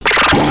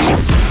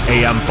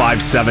AM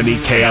 570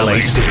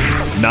 KLAC,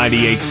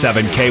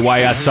 98.7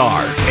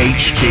 KYSR,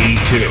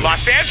 HD2.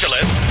 Los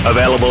Angeles.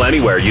 Available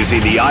anywhere using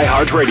the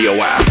iHeartRadio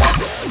app.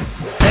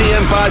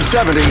 AM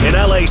 570. An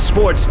LA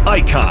sports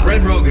icon.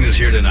 Fred Rogan is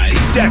here tonight.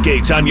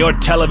 Decades on your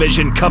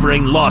television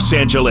covering Los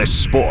Angeles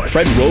sports.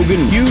 Fred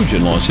Rogan, huge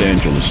in Los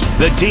Angeles.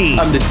 The Dean.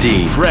 I'm the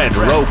Dean. Fred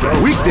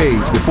Rogan.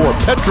 Weekdays before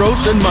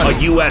Petros and A Money.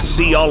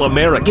 USC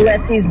All-American.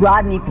 USC's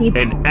Rodney Peete.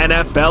 An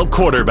NFL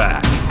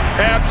quarterback.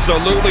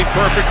 Absolutely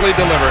perfectly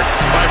delivered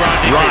by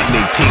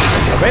Rodney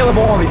Peete.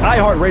 Available on the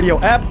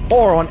iHeartRadio app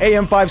or on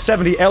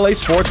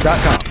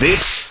AM570LAsports.com.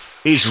 This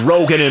is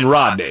Rogan and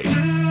Rodney.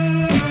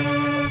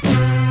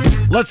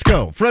 Let's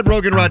go. Fred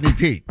Rogan, Rodney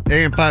Peete,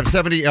 AM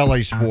 570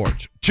 LA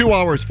Sports. 2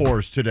 hours for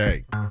us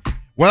today.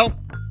 Well,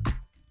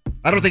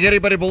 I don't think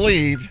anybody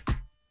believed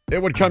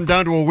it would come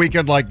down to a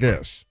weekend like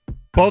this.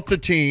 Both the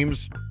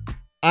teams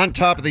on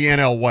top of the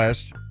NL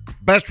West,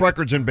 best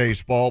records in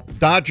baseball,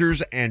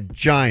 Dodgers and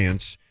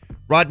Giants.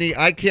 Rodney,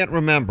 I can't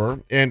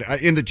remember, and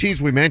in the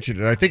teams we mentioned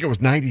it, I think it was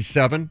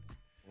 97,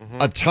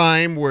 a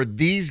time where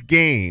these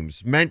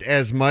games meant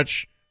as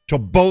much to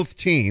both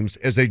teams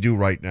as they do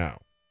right now.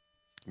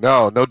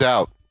 No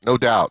doubt.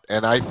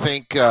 And I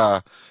think,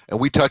 and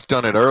we touched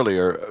on it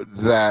earlier,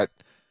 that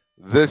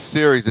this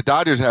series, the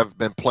Dodgers have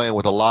been playing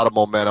with a lot of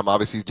momentum.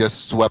 Obviously,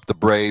 just swept the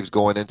Braves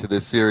going into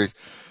this series.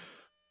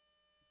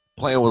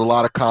 Playing with a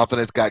lot of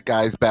confidence, got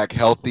guys back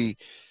healthy.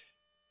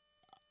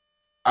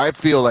 I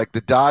feel like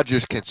the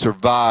Dodgers can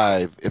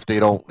survive if they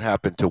don't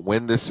happen to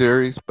win this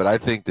series, but I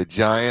think the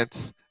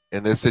Giants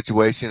in this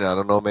situation, I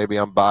don't know, maybe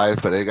I'm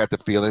biased, but I got the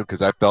feeling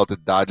because I felt the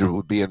Dodgers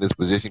would be in this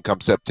position come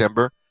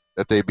September,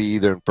 that they'd be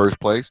either in first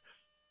place,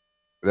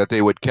 that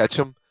they would catch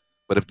them.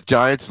 But if the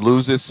Giants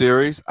lose this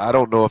series, I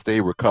don't know if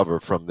they recover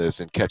from this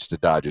and catch the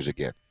Dodgers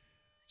again.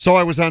 So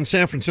I was on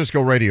San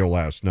Francisco radio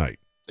last night.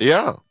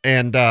 Yeah.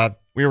 And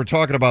we were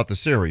talking about the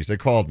series. They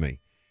called me.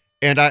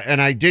 And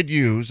I did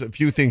use a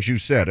few things you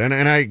said, and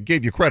I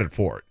gave you credit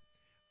for it.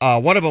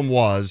 One of them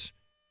was,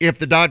 if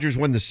the Dodgers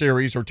win the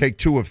series or take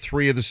 2 of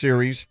 3 of the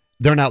series,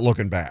 they're not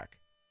looking back.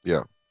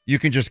 Yeah. You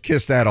can just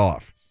kiss that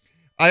off.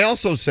 I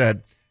also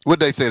said... What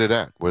did they say to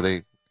that? Were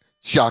they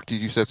shocked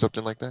you said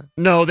something like that?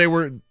 No, they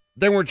weren't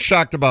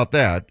shocked about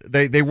that.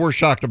 They were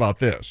shocked about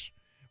this.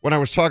 When I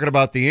was talking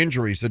about the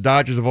injuries the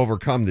Dodgers have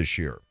overcome this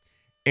year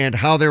and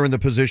how they're in the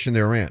position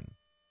they're in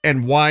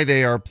and why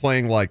they are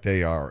playing like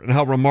they are and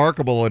how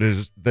remarkable it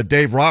is that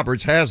Dave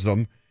Roberts has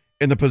them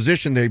in the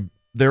position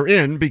they're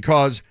in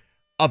because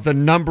of the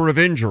number of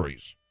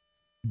injuries.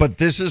 But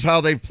this is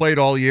how they've played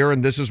all year,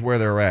 and this is where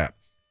they're at.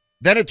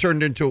 Then it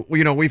turned into,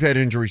 we've had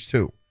injuries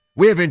too.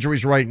 We have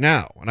injuries right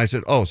now. And I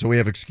said, oh, so we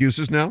have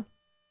excuses now?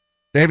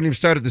 They haven't even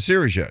started the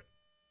series yet.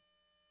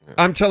 Yeah.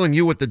 I'm telling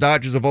you what the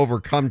Dodgers have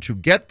overcome to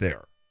get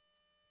there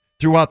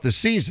throughout the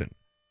season.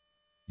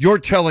 You're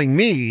telling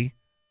me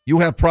you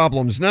have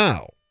problems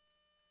now.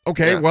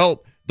 Okay,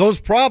 well, those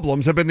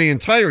problems have been the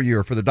entire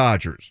year for the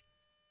Dodgers.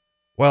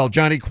 Well,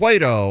 Johnny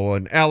Cueto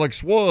and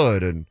Alex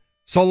Wood and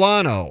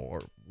Solano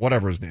or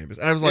whatever his name is.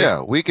 And I was like,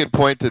 yeah, we can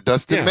point to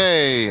Dustin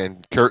May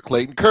and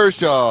Clayton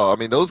Kershaw. I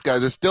mean, those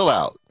guys are still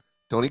out.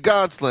 Tony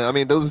Gonsolin. I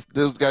mean, those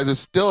guys are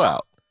still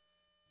out.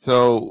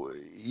 So,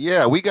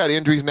 yeah, we got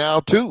injuries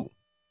now, too.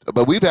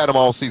 But we've had them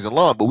all season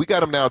long, but we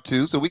got them now,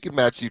 too, so we can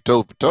match you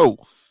toe for toe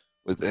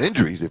with the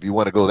injuries if you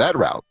want to go that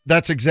route.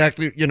 That's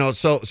exactly,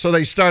 so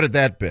they started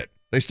that bit.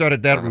 They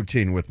started that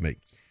routine with me.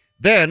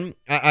 Then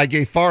I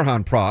gave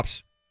Farhan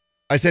props.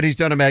 I said he's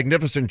done a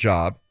magnificent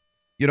job.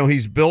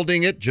 He's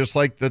building it just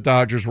like the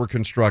Dodgers were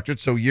constructed,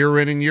 so year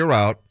in and year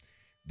out,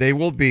 they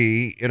will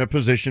be in a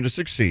position to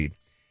succeed.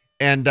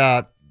 And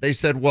they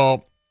said,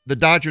 well, the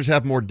Dodgers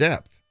have more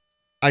depth.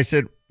 I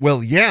said,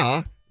 well,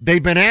 yeah,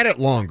 they've been at it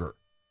longer.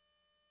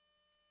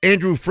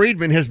 Andrew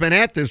Friedman has been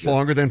at this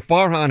longer than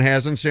Farhan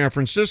has in San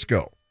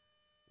Francisco.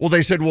 Well,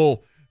 they said,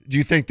 well, do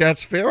you think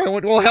that's fair? I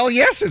went, well, hell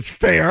yes, it's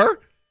fair.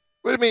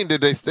 What do you mean?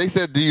 They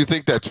said, do you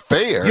think that's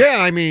fair? Yeah,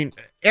 I mean,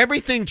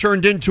 everything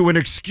turned into an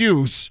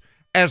excuse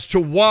as to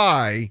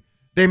why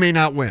they may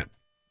not win.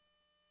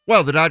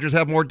 Well, the Dodgers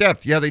have more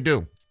depth. Yeah, they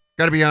do.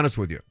 Got to be honest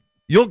with you.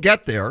 You'll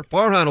get there.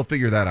 Farhan will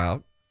figure that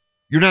out.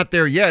 You're not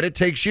there yet. It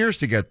takes years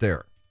to get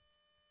there.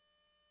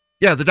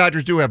 Yeah, the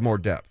Dodgers do have more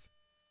depth.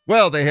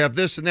 Well, they have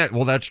this and that.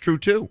 Well, that's true,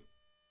 too.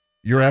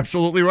 You're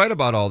absolutely right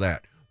about all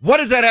that. What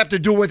does that have to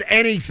do with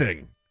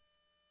anything?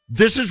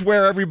 This is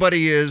where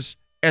everybody is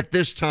at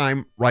this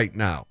time right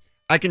now.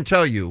 I can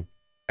tell you,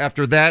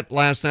 after that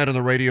last night on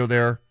the radio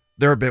they're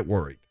a bit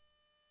worried.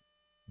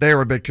 They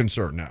are a bit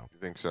concerned now. You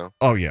think so?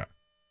 Oh, yeah.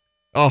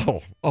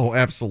 Oh,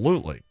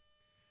 absolutely.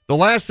 The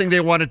last thing they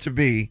wanted to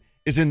be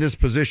is in this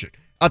position.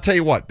 I'll tell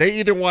you what, they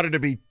either wanted to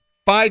be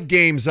 5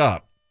 games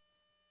up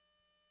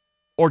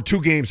or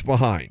 2 games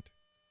behind.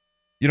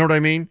 You know what I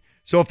mean?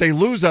 So if they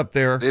lose up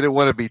there... They didn't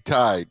want to be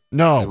tied.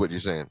 No. Is what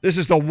you're saying. This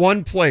is the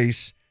one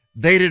place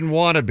they didn't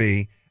want to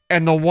be,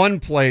 and the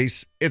one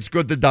place it's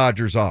good the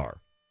Dodgers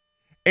are.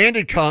 And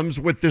it comes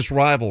with this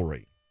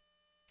rivalry.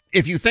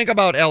 If you think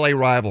about L.A.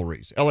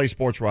 rivalries, L.A.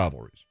 sports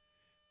rivalries,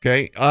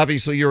 okay,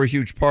 obviously you're a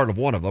huge part of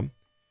one of them.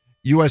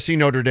 USC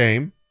Notre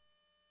Dame,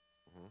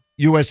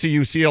 USC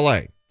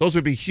UCLA. Those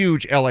would be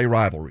huge LA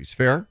rivalries.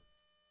 Fair?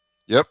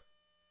 Yep.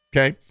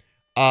 Okay.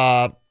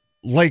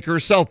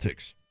 Lakers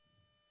Celtics.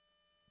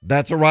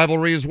 That's a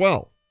rivalry as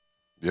well.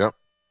 Yep.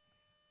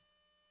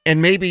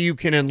 And maybe you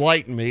can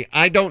enlighten me.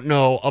 I don't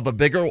know of a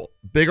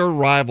bigger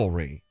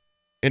rivalry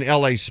in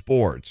LA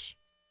sports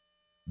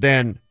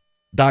than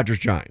Dodgers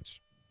Giants.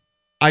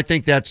 I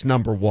think that's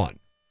number one.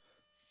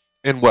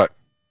 In what?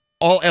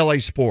 All LA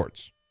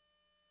sports,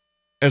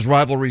 as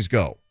rivalries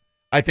go.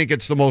 I think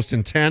it's the most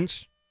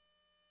intense.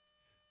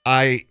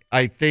 I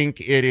think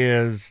it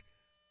is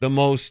the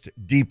most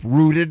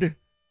deep-rooted.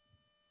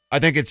 I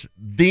think it's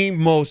the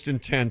most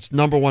intense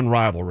number one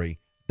rivalry,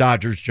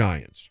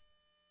 Dodgers-Giants.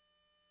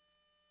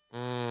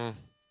 I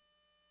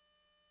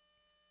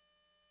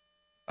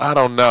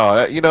don't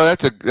know.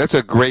 That's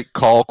a great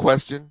call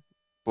question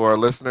for our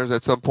listeners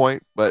at some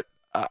point, but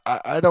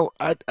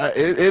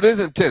it is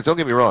intense. Don't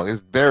get me wrong.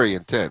 It's very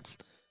intense.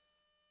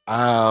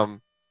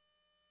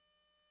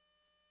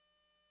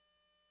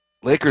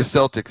 Lakers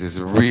Celtics is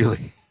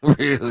really,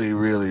 really,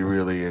 really,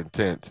 really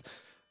intense.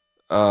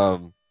 But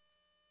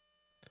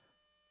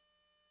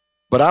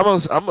I'm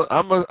gonna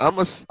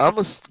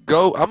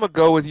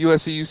go with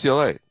USC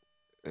UCLA.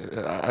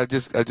 I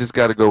just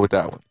got to go with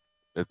that one.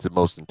 It's the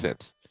most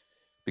intense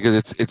because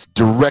it's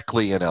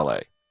directly in LA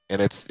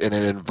and it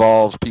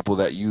involves people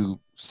that you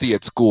see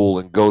at school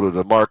and go to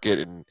the market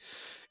and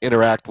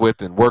interact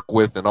with and work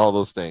with and all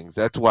those things.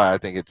 That's why I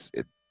think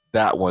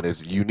that one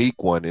is a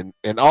unique one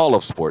in all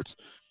of sports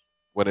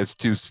when it's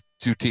two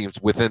teams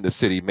within the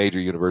city, major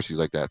universities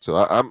like that. So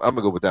I'm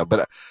gonna go with that.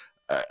 But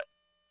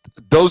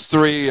those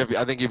three,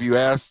 I think if you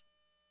ask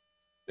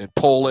and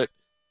poll it,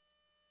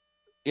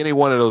 any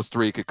one of those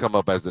three could come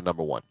up as the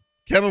number one.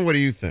 Kevin, what do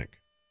you think?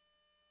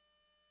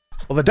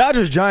 Well, the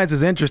Dodgers-Giants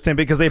is interesting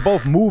because they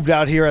both moved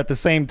out here at the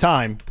same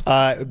time.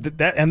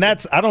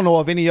 That's I don't know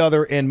of any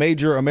other in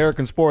major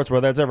American sports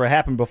where that's ever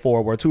happened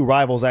before, where two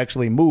rivals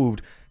actually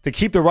moved to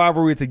keep the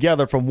rivalry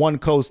together from one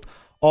coast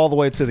all the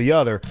way to the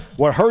other.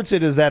 What hurts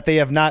it is that they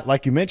have not,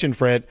 like you mentioned,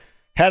 Fred,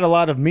 had a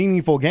lot of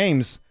meaningful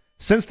games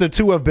since the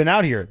two have been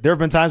out here. There have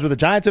been times where the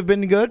Giants have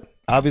been good,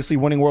 obviously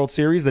winning World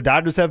Series. The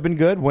Dodgers have been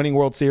good, winning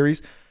World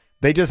Series.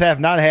 They just have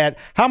not had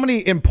 – how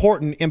many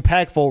important,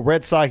 impactful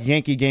Red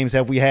Sox-Yankee games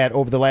have we had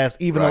over the last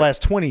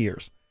 20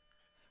 years?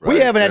 Right. We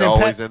haven't had They're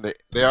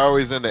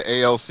always in the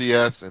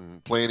ALCS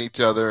and playing each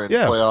other in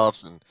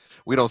playoffs, and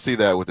we don't see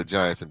that with the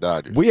Giants and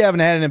Dodgers. We haven't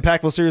had an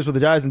impactful series with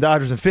the Giants and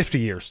Dodgers in 50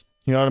 years.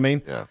 You know what I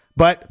mean? Yeah.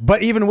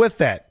 But even with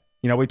that,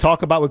 we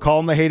call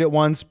them the hated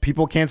ones.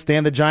 People can't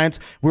stand the Giants.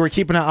 We were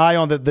keeping an eye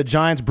on the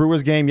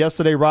Giants-Brewers game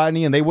yesterday,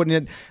 Rodney, and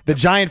the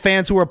Giant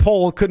fans who were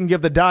polled couldn't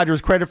give the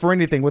Dodgers credit for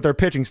anything with their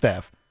pitching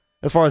staff.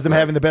 As far as them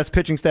having the best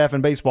pitching staff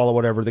in baseball or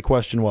whatever the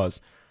question was.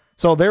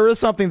 So there is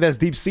something that's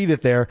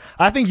deep-seated there.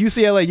 I think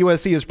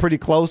UCLA-USC is pretty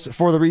close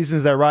for the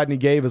reasons that Rodney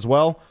gave as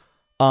well.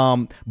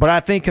 But I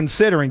think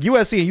considering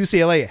USC and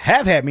UCLA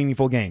have had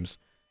meaningful games,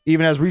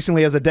 even as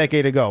recently as a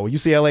decade ago,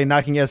 UCLA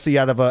knocking SC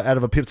out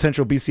of a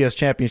potential BCS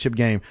championship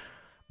game.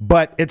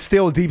 But it's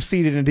still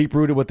deep-seated and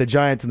deep-rooted with the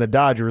Giants and the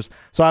Dodgers.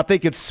 So I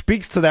think it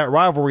speaks to that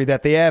rivalry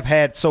that they have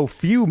had so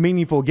few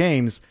meaningful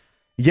games,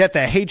 yet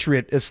that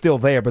hatred is still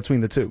there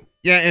between the two.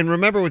 Yeah, and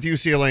remember with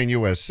UCLA and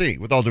USC,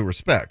 with all due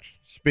respect,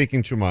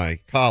 speaking to my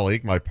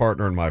colleague, my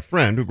partner, and my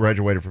friend who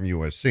graduated from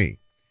USC,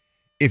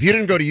 if you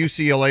didn't go to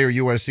UCLA or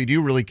USC, do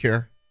you really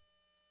care?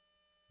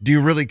 Do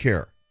you really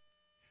care?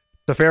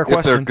 It's a fair question.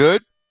 If they're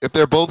good, if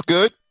they're both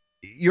good,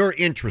 you're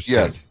interested.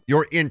 Yes.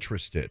 You're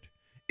interested.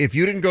 If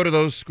you didn't go to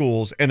those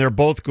schools and they're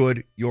both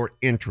good, you're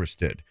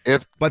interested.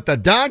 But the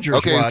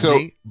Dodgers,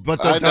 Rodney, but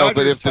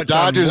if the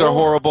Dodgers are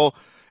horrible,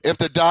 if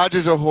the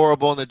Dodgers are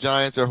horrible and the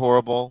Giants are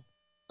horrible,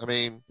 I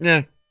mean,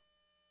 yeah,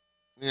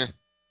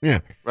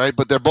 right.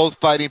 But they're both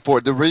fighting for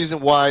it. The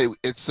reason why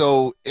it's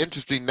so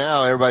interesting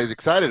now, everybody's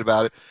excited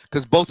about it,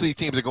 because both of these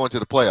teams are going to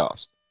the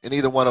playoffs, and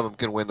either one of them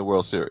can win the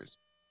World Series,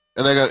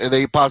 and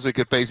they possibly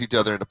could face each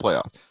other in the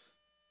playoffs.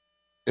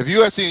 If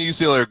USC and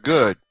UCLA are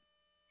good,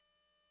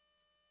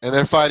 and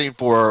they're fighting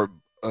for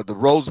the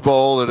Rose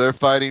Bowl, or they're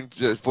fighting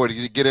to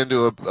get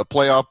into a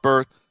playoff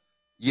berth,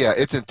 yeah,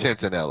 it's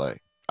intense in LA.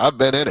 I've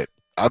been in it.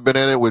 I've been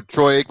in it with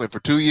Troy Aikman for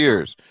 2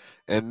 years.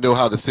 And know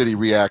how the city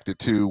reacted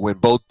to when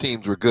both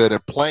teams were good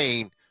and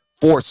playing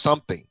for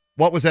something.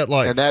 What was that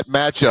like? And that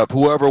matchup,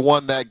 whoever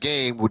won that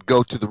game would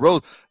go to the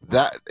road.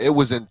 It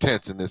was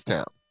intense in this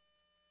town.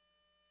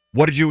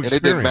 What did you experience?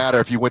 And it didn't matter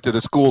if you went to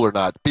the school or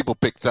not. People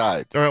picked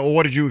sides. All right, well,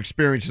 what did you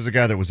experience as a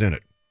guy that was in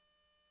it?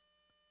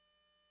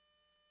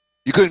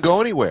 You couldn't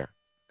go anywhere.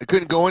 You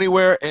couldn't go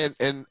anywhere,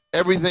 and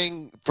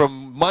everything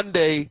from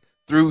Monday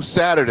through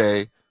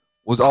Saturday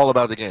was all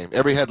about the game.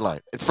 Every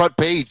headline. And front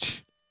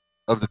page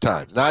of the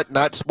Times,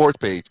 not sports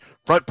page,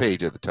 front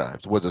page of the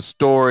Times was a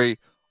story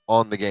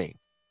on the game.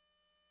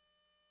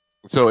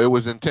 So it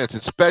was intense,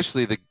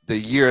 especially the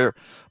year,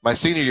 my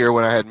senior year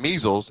when I had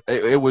measles.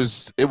 It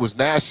was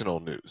national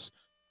news,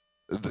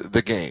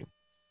 the game,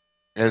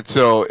 and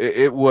so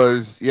it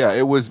was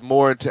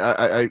more.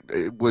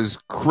 It was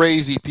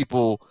crazy.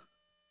 People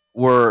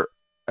were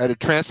at a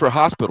transfer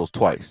hospital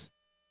twice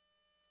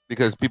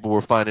because people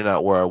were finding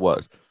out where I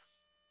was.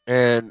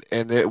 And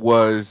it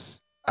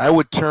was, I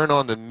would turn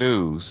on the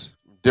news,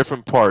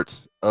 different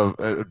parts of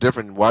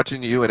different,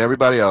 watching you and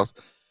everybody else,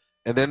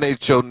 and then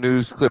they'd show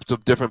news clips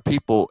of different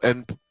people,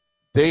 and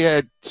they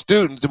had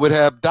students that would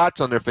have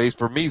dots on their face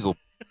for measles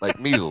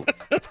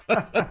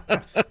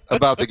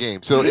about the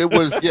game. So it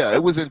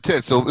was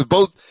intense. So and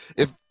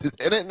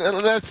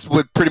that's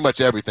what pretty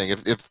much everything.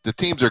 If the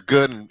teams are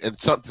good and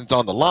something's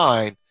on the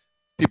line,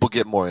 people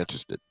get more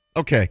interested.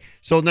 Okay,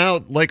 so now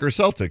Lakers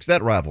Celtics,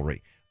 that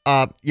rivalry,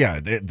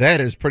 that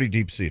is pretty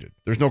deep seated.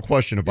 There's no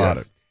question about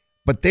it.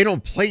 But they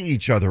don't play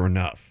each other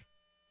enough.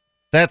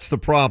 That's the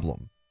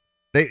problem.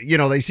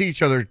 They see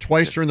each other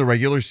twice during the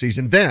regular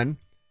season. Then,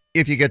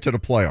 if you get to the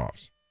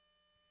playoffs,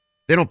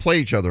 they don't play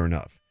each other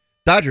enough.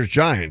 Dodgers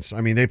Giants,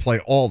 I mean, they play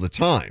all the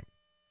time.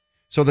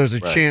 So there's a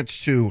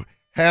chance to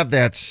have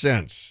that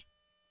sense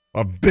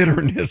of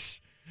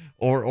bitterness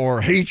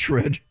or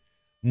hatred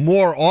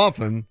more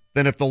often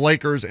than if the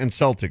Lakers and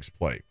Celtics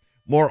play.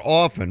 More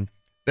often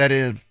than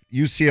if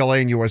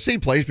UCLA and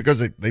USC plays because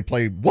they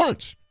play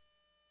once.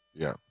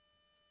 Yeah.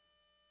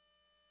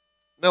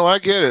 No, I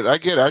get it. I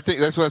think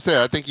that's what I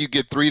said. I think you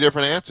get three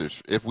different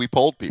answers if we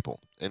polled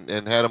people and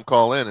had them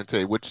call in and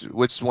say which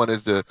one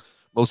is the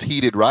most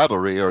heated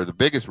rivalry or the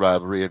biggest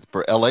rivalry. And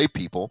for LA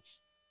people,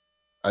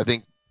 I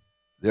think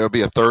there'll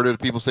be a third of the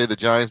people say the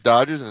Giants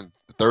Dodgers, and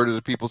a third of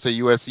the people say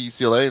USC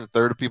UCLA, and a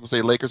third of people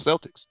say Lakers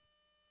Celtics.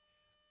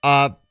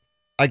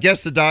 I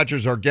guess the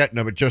Dodgers are getting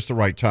them at just the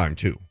right time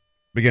too,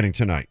 beginning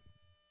tonight.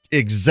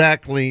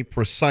 Exactly,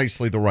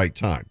 precisely the right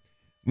time.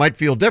 Might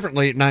feel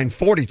differently at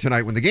 9:40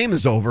 tonight when the game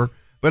is over.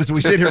 But as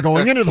we sit here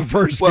going into the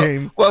first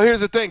game. Well,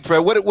 here's the thing, Fred.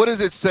 What does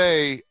it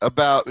say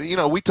about,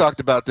 we talked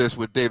about this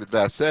with David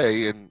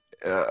Vassay and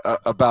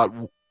about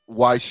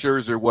why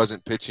Scherzer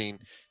wasn't pitching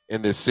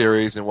in this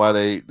series and why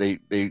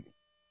they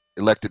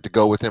elected to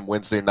go with him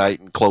Wednesday night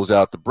and close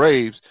out the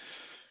Braves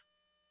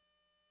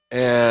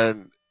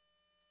and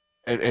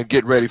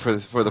get ready for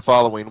the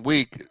following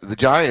week. The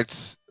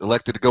Giants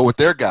elected to go with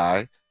their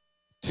guy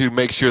to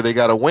make sure they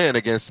got a win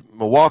against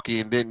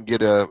Milwaukee and didn't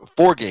get a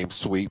 4-game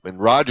sweep. And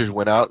Rogers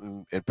went out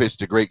and pitched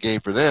a great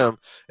game for them,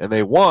 and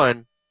they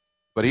won,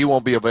 but he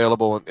won't be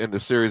available in the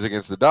series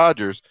against the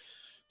Dodgers.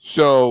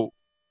 So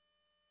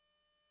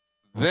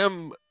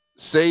them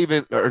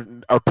saving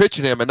or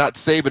pitching him and not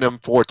saving him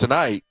for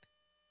tonight,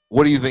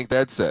 what do you think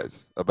that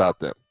says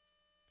about them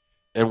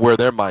and where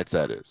their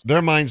mindset is?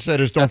 Their mindset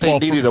is they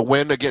needed a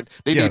win again.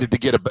 They needed to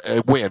get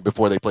a win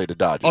before they played the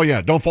Dodgers. Oh,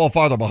 yeah, don't fall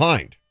farther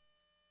behind.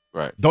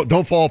 Right.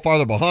 Don't fall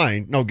farther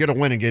behind. No, get a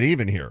win and get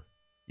even here.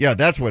 Yeah,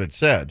 that's what it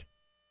said.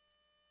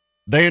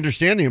 They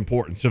understand the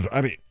importance of,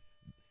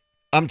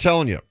 I'm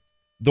telling you,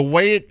 the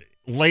way it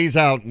lays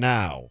out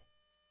now,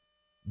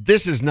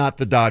 this is not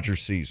the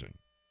Dodgers season.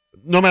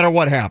 No matter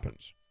what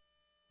happens,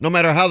 no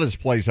matter how this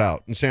plays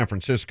out in San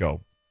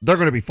Francisco, they're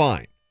going to be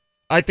fine.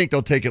 I think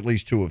they'll take at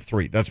least 2 of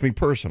 3. That's me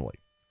personally.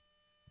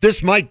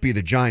 This might be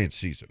the Giants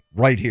season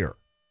right here.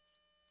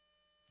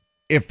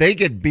 If they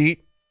get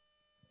beat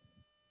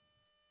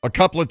a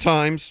couple of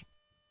times,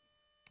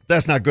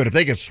 that's not good. If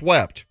they get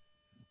swept,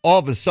 all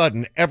of a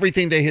sudden,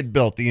 everything they had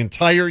built the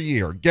entire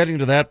year, getting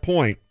to that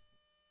point,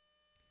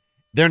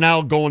 they're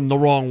now going the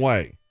wrong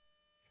way.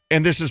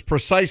 And this is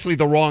precisely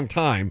the wrong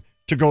time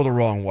to go the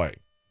wrong way.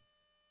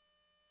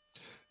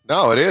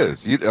 No, it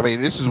is.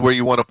 This is where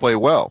you want to play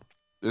well.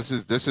 This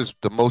is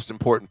the most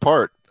important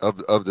part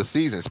of the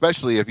season,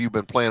 especially if you've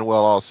been playing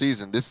well all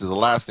season. This is the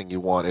last thing you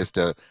want is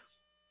to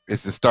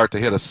start to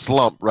hit a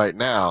slump right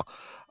now.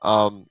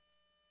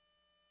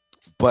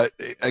 But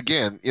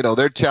again,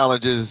 their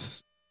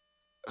challenges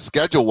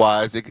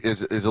schedule-wise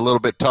is a little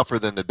bit tougher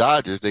than the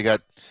Dodgers. They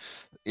got,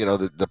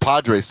 the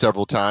Padres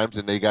several times,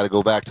 and they got to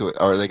go back to it,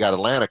 or they got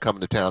Atlanta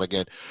coming to town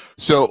again.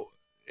 So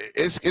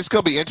it's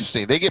going to be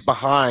interesting. They get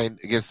behind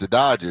against the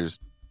Dodgers,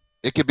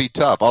 it could be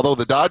tough. Although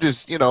the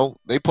Dodgers,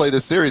 they play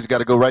this series, got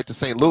to go right to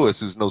St. Louis,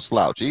 who's no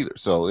slouch either.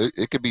 So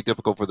it could be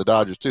difficult for the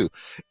Dodgers too.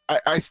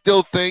 I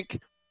still think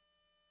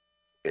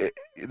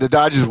the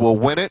Dodgers will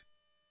win it.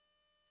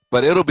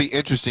 But it'll be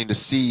interesting to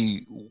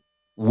see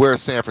where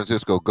San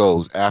Francisco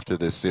goes after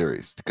this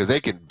series, because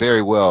they can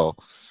very well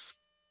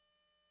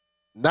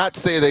not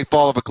say they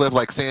fall off a cliff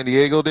like San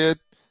Diego did,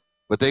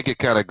 but they could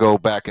kind of go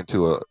back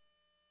into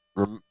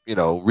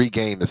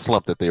regain the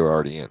slump that they were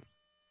already in.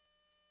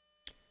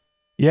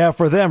 Yeah,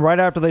 for them, right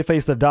after they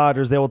face the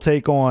Dodgers, they will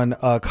take on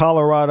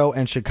Colorado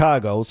and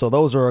Chicago. So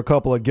those are a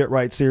couple of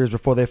get-right series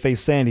before they face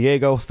San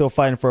Diego, still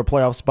fighting for a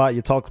playoff spot.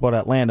 You talked about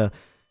Atlanta,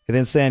 and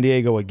then San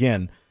Diego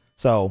again.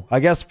 So I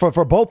guess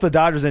for both the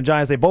Dodgers and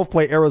Giants, they both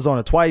play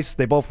Arizona twice.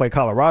 They both play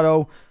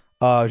Colorado.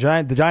 The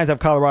Giants have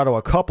Colorado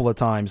a couple of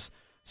times.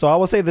 So I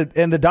will say that,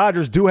 and the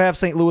Dodgers do have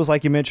St. Louis,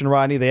 like you mentioned,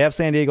 Rodney. They have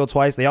San Diego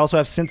twice. They also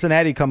have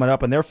Cincinnati coming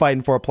up, and they're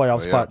fighting for a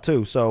playoff spot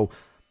too. So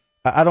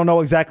I don't know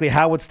exactly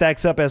how it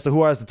stacks up as to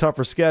who has the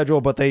tougher schedule,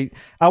 but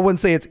I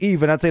wouldn't say it's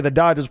even. I'd say the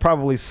Dodgers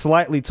probably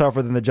slightly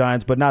tougher than the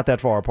Giants, but not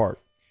that far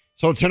apart.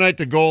 So tonight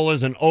the goal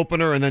is an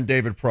opener and then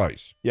David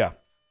Price. Yeah.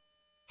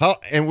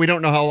 And we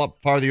don't know how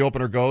far the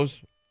opener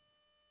goes.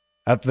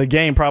 The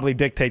game probably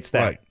dictates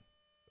that.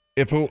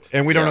 Right.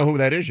 And we don't know who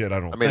that is yet. I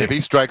mean, if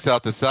he strikes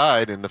out the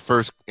side in the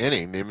first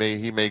inning,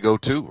 he may go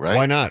 2, right?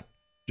 Why not?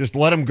 Just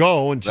let him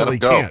go until he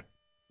can't.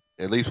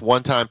 At least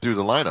one time through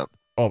the lineup.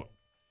 Oh,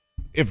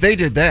 if they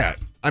did that,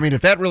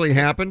 if that really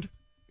happened,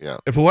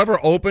 if whoever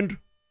opened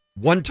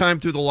one time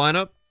through the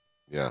lineup,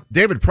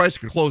 David Price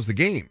could close the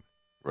game.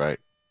 Right.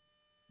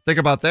 Think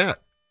about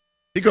that.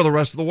 He'd go the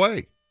rest of the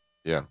way.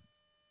 Yeah.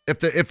 If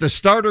the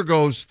starter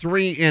goes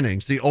 3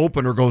 innings, the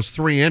opener goes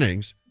 3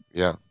 innings.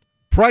 Yeah.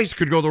 Price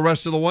could go the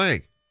rest of the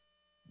way.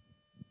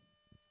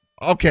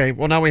 Okay,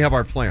 well, now we have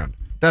our plan.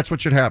 That's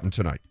what should happen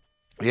tonight.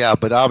 Yeah,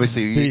 but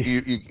obviously,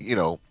 you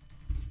know,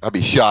 I'd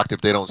be shocked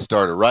if they don't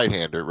start a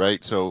right-hander,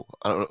 right? So,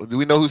 do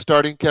we know who's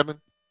starting, Kevin?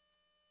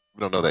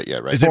 We don't know that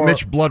yet, right? Is it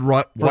Mitch Blood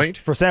White?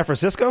 For San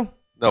Francisco?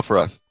 No, for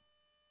us.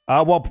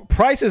 Well,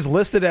 Price is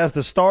listed as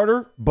the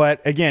starter,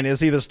 but again,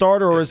 is he the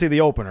starter or is he the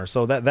opener?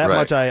 So that right.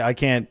 Much I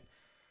can't,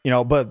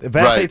 but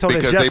Vassay told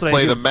us yesterday. Because they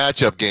play the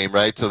matchup game,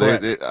 right? So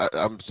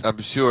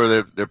I'm sure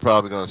they're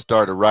probably going to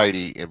start a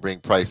righty and bring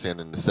Price in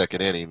the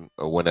second inning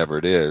or whenever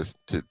it is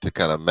to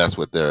kind of mess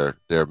with their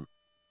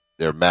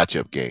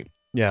matchup game.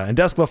 Yeah, and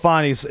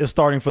Desclafani is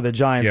starting for the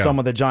Giants. Yeah. Some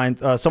of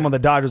the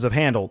Dodgers have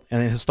handled,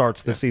 and it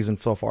starts the season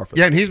so far. For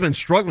them. And he's been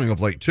struggling of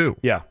late too.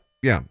 Yeah.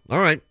 All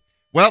right.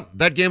 Well,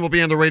 that game will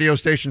be on the radio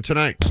station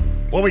tonight.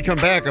 When we come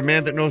back, a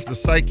man that knows the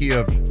psyche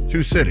of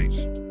 2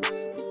 cities.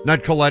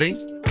 Ned Colletti,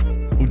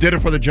 who did it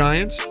for the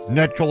Giants.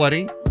 Ned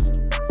Colletti,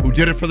 who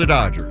did it for the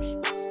Dodgers.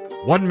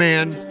 One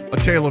man, a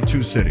tale of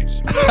 2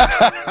 cities.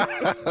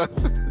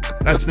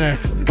 That's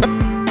next.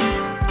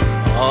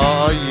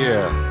 Oh,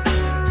 yeah.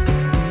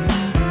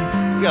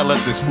 You got to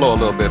let this flow a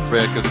little bit,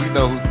 Fred, because we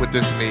know what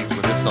this means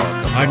when this song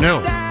comes on. I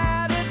know.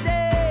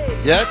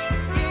 Yet?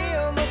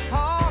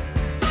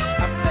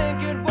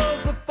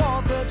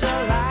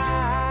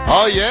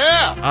 Oh,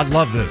 yeah. I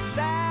love this.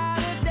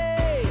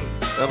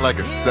 Nothing like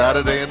a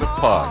Saturday in the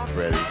park,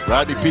 Freddie.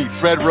 Rodney Pete,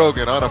 Fred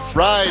Rogan on a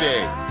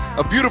Friday.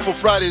 A beautiful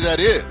Friday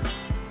that is.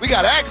 We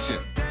got action.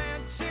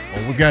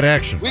 Oh, we got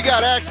action. We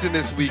got action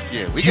this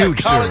weekend. We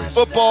Huge got college series.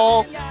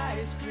 football.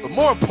 But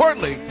more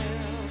importantly,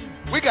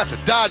 we got the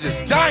Dodgers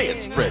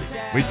Giants, Freddie.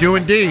 We do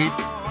indeed.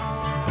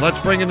 Let's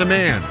bring in the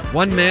man.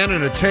 One man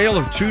and a tale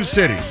of 2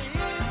 cities.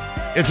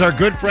 It's our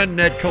good friend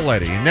Ned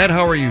Colletti. Ned,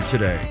 how are you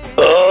today?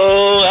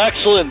 Oh,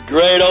 excellent.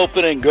 Great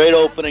opening,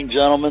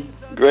 gentlemen.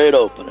 Great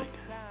opening.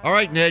 All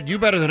right, Ned, you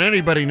better than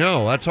anybody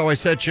know. That's how I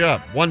set you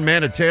up. One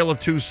man, a tale of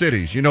 2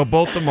 cities. You know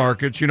both the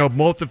markets. You know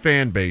both the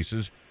fan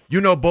bases. You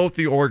know both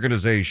the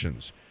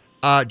organizations.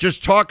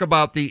 Just talk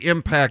about the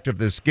impact of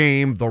this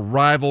game, the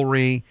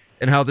rivalry,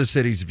 and how the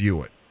cities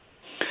view it.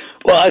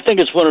 Well, I think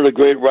it's one of the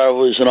great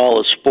rivalries in all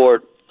of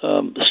sport.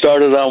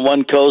 Started on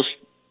one coast,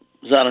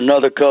 is on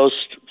another coast,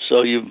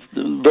 so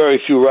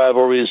very few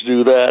rivalries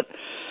do that.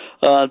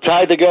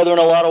 Tied together in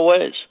a lot of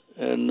ways.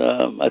 And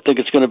I think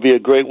it's going to be a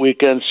great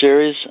weekend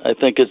series. I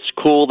think it's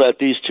cool that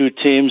these 2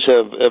 teams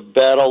have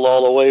battled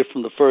all the way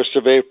from the 1st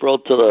of April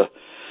to the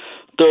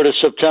 3rd of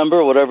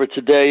September, whatever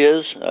today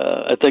is.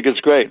 I think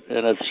it's great.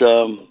 And it's,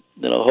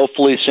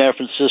 hopefully San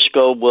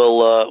Francisco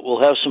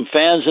will have some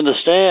fans in the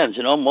stands.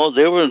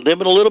 They've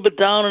been a little bit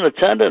down in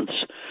attendance.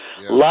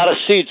 Yeah. A lot of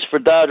seats for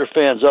Dodger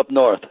fans up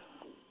north.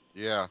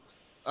 Yeah.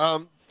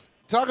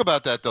 Talk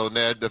about that, though,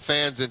 Ned. The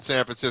fans in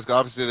San Francisco,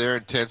 obviously they're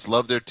intense,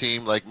 love their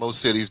team like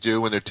most cities do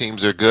when their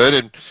teams are good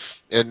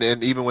and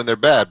even when they're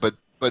bad. But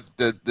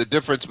the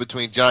difference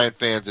between Giant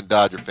fans and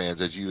Dodger fans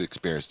as you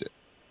experienced it?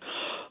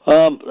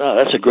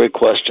 That's a great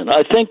question.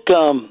 I think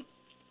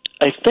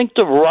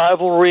the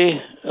rivalry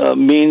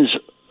means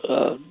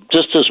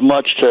just as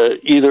much to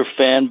either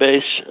fan base,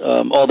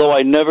 although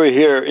I never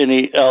hear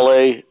any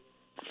L.A.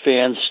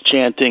 fans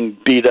chanting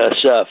 "Beat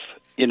SF,"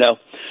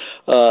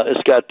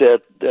 It's got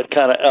that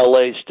kind of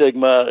L.A.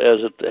 stigma as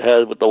it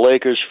had with the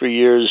Lakers for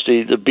years,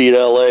 the beat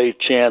L.A.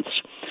 chants.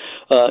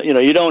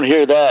 You don't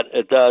hear that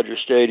at Dodger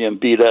Stadium,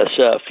 beat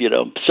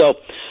SF, So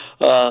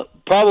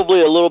probably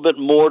a little bit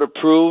more to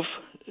prove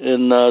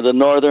in the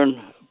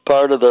northern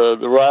part of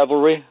the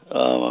rivalry.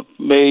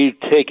 May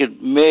take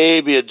it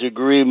maybe a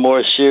degree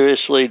more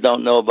seriously.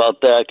 Don't know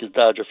about that because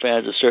Dodger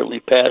fans are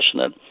certainly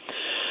passionate.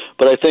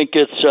 But I think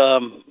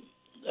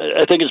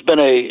it's been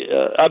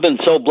I've been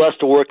so blessed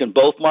to work in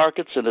both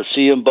markets and to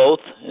see them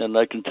both. And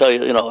I can tell you,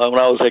 when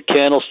I was at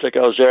Candlestick,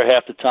 I was there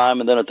half the time,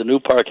 and then at the new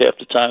park half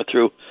the time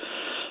through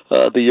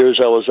the years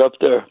I was up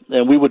there.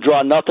 And we would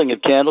draw nothing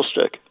at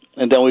Candlestick,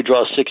 and then we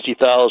draw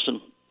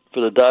 60,000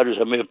 for the Dodgers.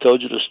 I may have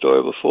told you this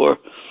story before.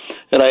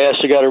 And I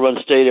asked the guy to run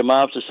stadium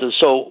ops. I said,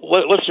 "So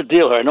what's the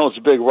deal here? I know it's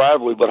a big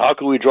rivalry, but how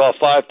can we draw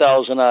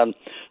 5,000 on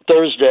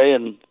Thursday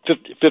and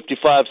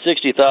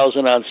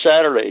 60,000 on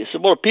Saturday?" He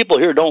said, "Well, people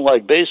here don't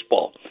like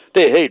baseball.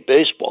 They hate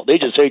baseball. They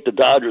just hate the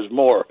Dodgers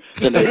more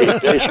than they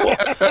hate baseball."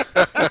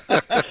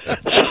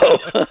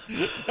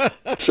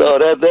 So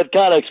that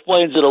kind of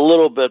explains it a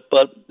little bit.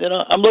 But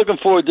I'm looking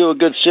forward to a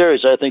good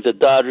series. I think the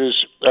Dodgers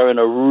are in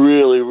a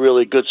really,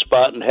 really good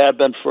spot and have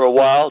been for a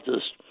while.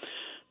 Just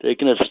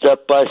taking it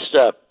step by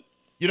step.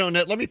 You know,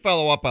 Ned, let me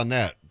follow up on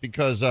that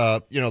because,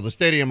 the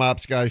stadium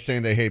ops guys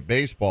saying they hate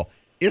baseball.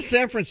 Is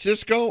San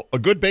Francisco a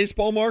good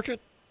baseball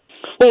market?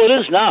 Well, it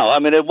is now. I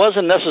mean, it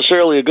wasn't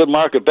necessarily a good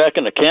market back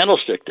in the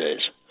Candlestick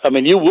days. I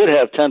mean, you would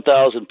have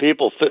 10,000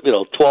 people,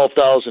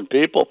 12,000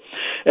 people.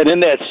 And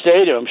in that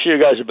stadium, I'm sure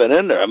you guys have been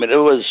in there. I mean, it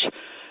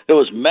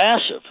was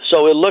massive.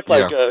 So it looked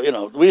like,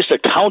 we used to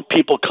count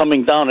people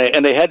coming down,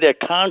 and they had that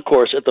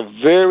concourse at the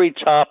very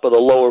top of the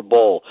lower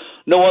bowl.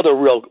 No other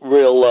real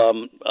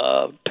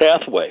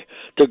pathway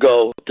to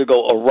go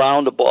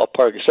around the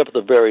ballpark except at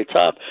the very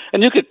top.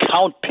 And you could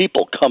count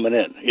people coming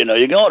in. You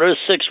go, there's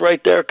 6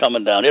 right there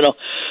coming down.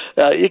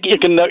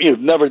 You've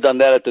never done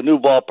that at the new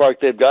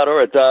ballpark they've got or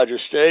at Dodger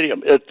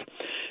Stadium.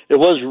 It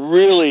was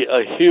really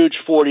a huge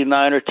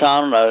 49er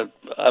town.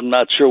 I'm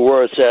not sure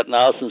where it's at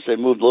now since they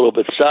moved a little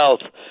bit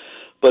south.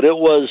 But it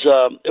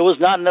was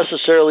not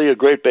necessarily a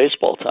great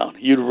baseball town.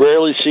 You'd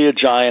rarely see a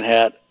Giant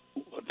hat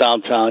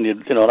downtown.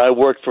 And I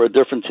worked for a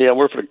different team. I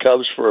worked for the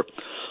Cubs for a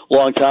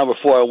long time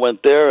before I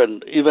went there.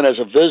 And even as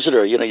a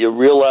visitor, you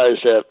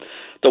realize that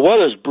the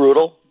weather's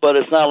brutal, but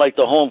it's not like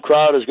the home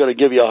crowd is going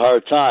to give you a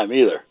hard time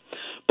either.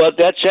 But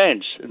that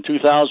changed. In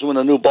 2000, when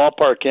the new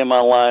ballpark came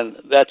online,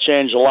 that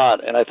changed a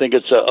lot. And I think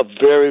it's a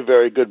very,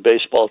 very good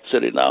baseball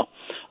city now.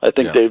 I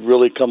think they've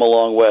really come a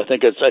long way. I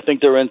think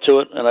they're into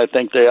it, and I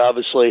think they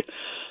obviously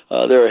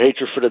their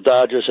hatred for the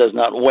Dodgers has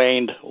not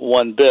waned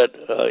one bit.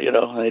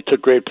 And they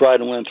took great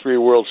pride in winning 3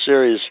 World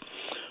Series.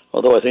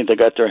 Although I think they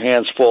got their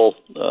hands full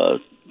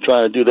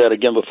trying to do that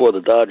again before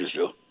the Dodgers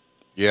do.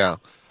 Yeah,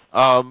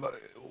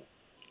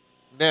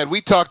 Ned,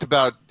 we talked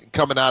about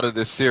coming out of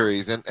this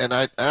series, and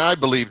I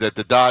believe that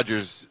the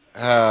Dodgers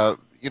have,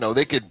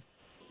 they could,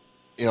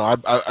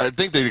 I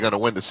think they're going to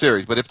win the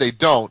series, but if they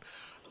don't,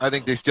 I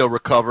think they still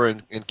recover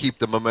and keep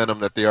the momentum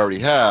that they already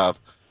have,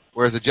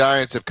 whereas the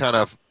Giants have kind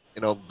of,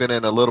 been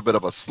in a little bit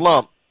of a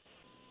slump,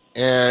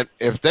 and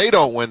if they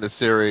don't win the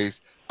series,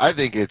 I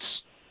think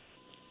it's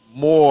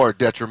more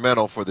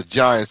detrimental for the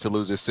Giants to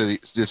lose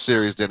this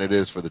series than it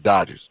is for the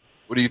Dodgers.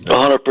 What do you think?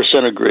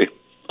 100% agree.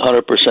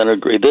 100%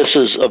 agree. This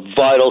is a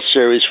vital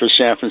series for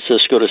San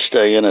Francisco to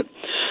stay in it.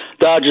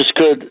 Dodgers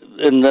could,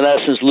 in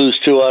essence, lose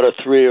 2 out of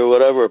 3 or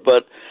whatever,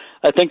 but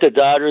I think the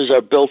Dodgers are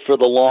built for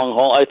the long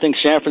haul. I think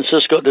San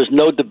Francisco, there's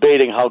no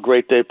debating how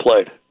great they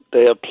played.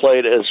 They have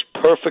played as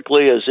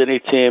perfectly as any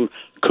team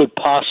could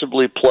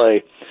possibly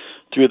play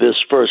through this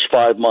first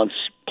 5 months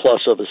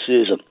plus of a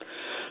season.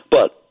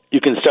 But you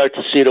can start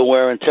to see the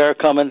wear and tear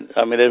coming.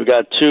 I mean, they've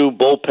got 2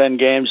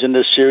 bullpen games in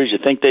this series. You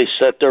think they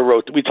set their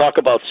we talk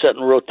about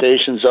setting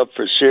rotations up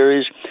for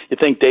series. You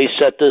think they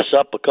set this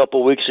up a couple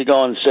of weeks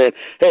ago and said,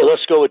 "Hey,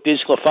 let's go with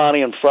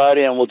DeSclafani on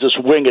Friday, and we'll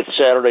just wing it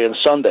Saturday and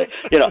Sunday."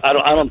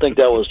 I don't think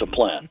that was the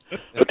plan,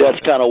 but that's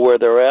kind of where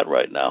they're at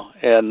right now.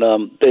 And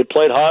they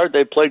played hard.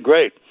 They played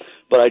great,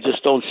 but I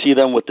just don't see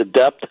them with the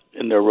depth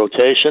in their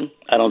rotation.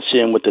 I don't see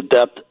them with the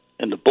depth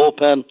in the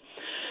bullpen.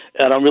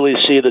 I don't really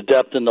see the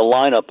depth in the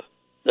lineup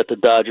that the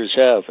Dodgers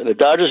have. And the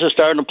Dodgers are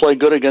starting to play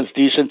good against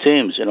decent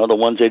teams, the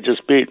ones they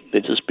just beat. They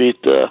just beat,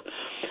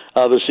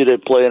 obviously they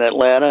play in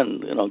Atlanta,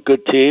 and,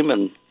 good team,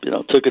 and,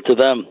 took it to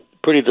them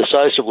pretty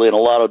decisively in a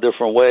lot of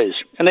different ways.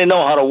 And they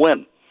know how to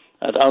win.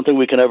 I don't think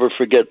we can ever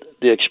forget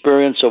the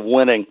experience of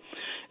winning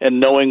and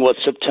knowing what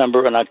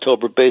September and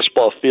October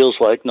baseball feels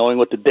like, knowing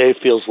what the day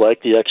feels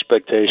like, the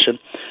expectation.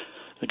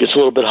 It gets a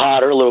little bit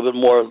hotter, a little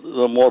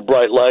more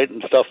bright light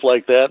and stuff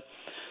like that.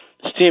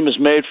 This team is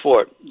made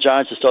for it.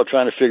 Giants are still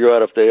trying to figure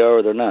out if they are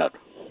or they're not.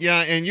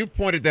 Yeah, and you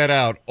pointed that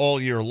out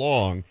all year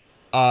long,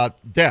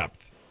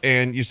 depth.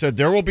 And you said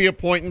there will be a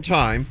point in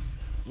time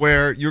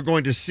where you're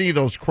going to see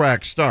those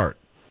cracks start.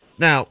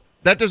 Now,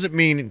 that doesn't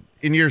mean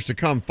in years to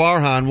come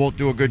Farhan won't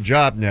do a good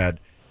job, Ned,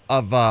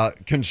 of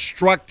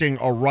constructing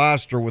a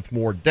roster with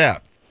more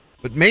depth.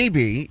 But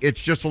maybe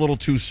it's just a little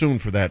too soon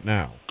for that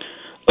now.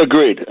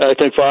 Agreed. I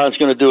think Farhan's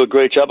going to do a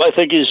great job. I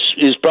think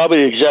he's probably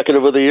the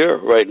executive of the year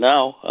right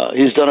now.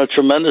 He's done a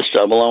tremendous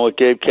job along with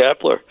Gabe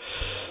Kapler.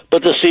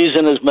 But the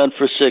season is meant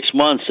for 6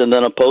 months and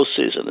then a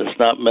postseason. It's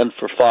not meant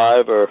for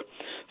 5 or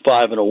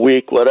 5 in a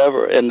week,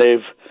 whatever. And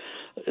they've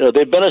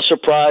been a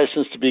surprise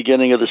since the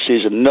beginning of the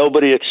season.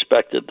 Nobody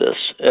expected this.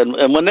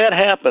 And when that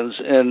happens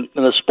in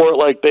a sport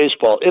like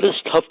baseball, it is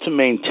tough to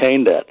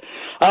maintain that.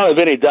 I don't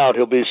have any doubt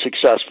he'll be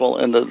successful,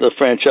 and the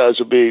franchise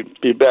will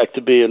be back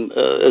to being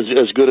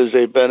as good as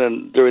they've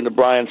been during the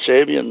Brian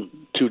Sabian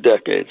 2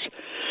 decades.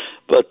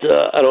 But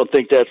I don't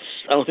think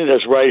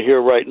that's right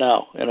here, right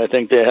now. And I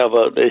think they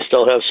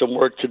still have some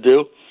work to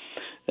do.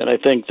 And I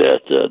think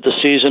that the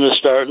season is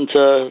starting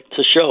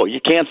to show.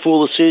 You can't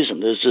fool the season.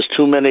 There's just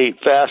too many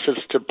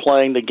facets to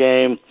playing the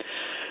game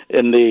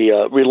in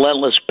the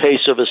relentless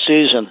pace of a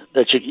season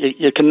that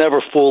you can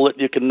never fool it.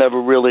 You can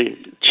never really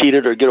cheat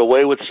it or get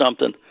away with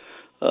something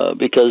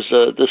because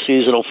the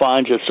season will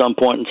find you at some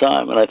point in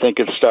time. And I think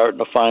it's starting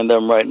to find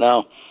them right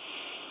now.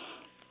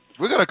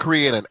 We're going to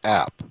create an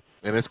app,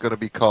 and it's going to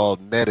be called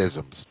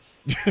Nedisms.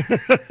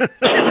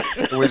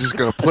 We're just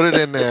gonna put it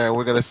in there, and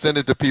we're gonna send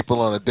it to people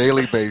on a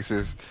daily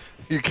basis.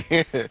 You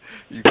can't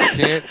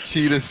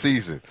cheat a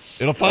season.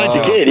 It'll find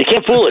You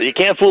can't fool it. You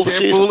can't fool the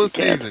season. Can't fool a You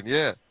can't. season.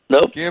 Yeah.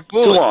 Nope. Can't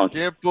fool Too it. long.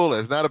 Can't fool it.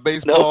 It's not a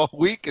baseball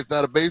week. It's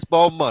not a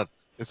baseball month.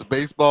 It's a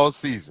baseball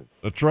season.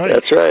 That's right.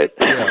 That's right.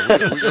 Yeah,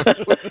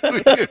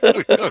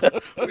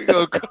 we're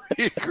going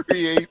to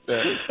create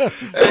that.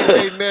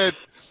 Hey, Ned,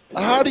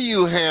 how do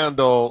you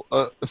handle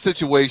a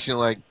situation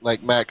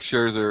like Max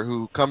Scherzer,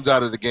 who comes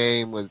out of the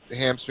game with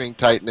hamstring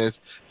tightness,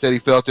 said he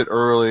felt it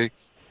early,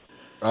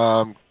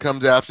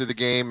 comes after the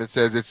game and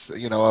says,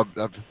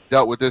 I've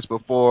dealt with this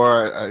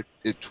before.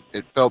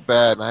 It felt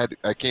bad, and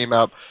I came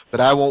out,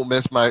 but I won't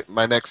miss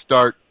my next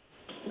start.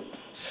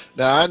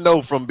 Now, I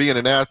know from being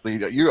an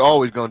athlete, you're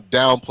always going to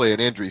downplay an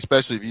injury,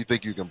 especially if you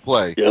think you can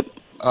play. Yep.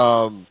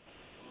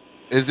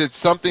 Is it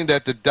something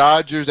that the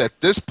Dodgers,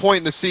 at this point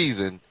in the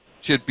season,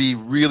 should be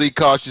really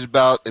cautious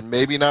about and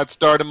maybe not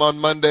start him on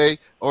Monday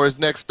or his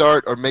next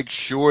start, or make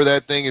sure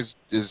that thing is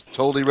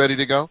totally ready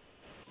to go?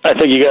 I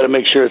think you got to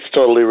make sure it's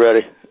totally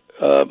ready.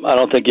 I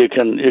don't think you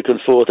can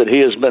fool with it.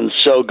 He has been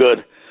so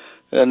good,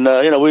 and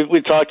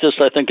we talked this,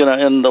 I think,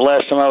 in the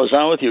last time I was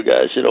on with you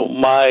guys.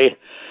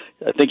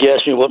 I think you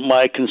asked me what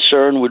my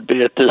concern would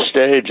be at this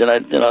stage, and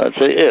I'd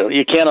say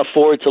you can't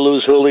afford to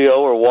lose Julio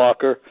or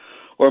Walker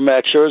or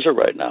Max Scherzer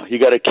right now. You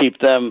got to keep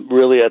them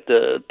really at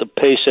the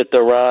pace that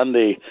they're on,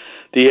 the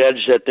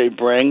edge that they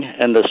bring,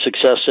 and the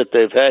success that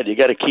they've had. You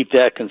got to keep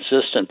that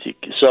consistent.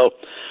 So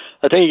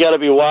I think you got to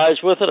be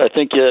wise with it. I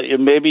think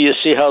maybe you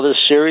see how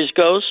this series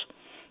goes,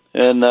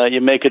 and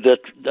you make a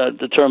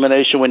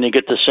determination when you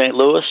get to St.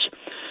 Louis.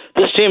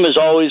 This team is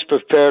always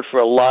prepared for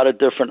a lot of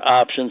different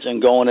options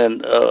and going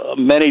in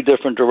many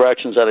different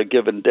directions at a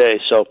given day.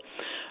 So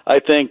I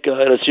think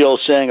it's the old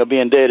saying of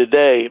being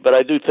day-to-day, but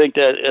I do think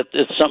that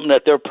it's something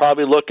that they're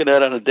probably looking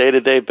at on a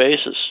day-to-day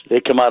basis.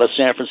 They come out of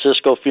San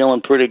Francisco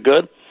feeling pretty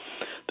good.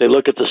 They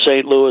look at the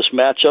St. Louis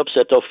matchups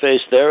that they'll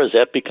face there as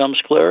that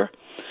becomes clearer,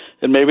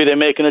 and maybe they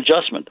make an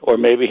adjustment, or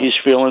maybe he's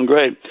feeling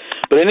great.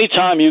 But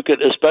anytime you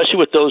could,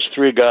 especially with those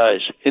three guys,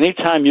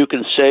 anytime you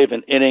can save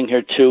an inning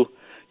here too,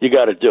 you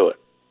got to do it.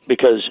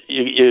 Because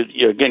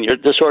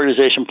this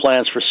organization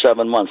plans for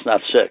 7 months, not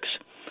 6,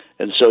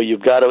 and so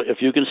you've got to. If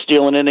you can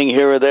steal an inning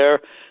here or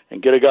there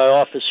and get a guy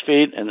off his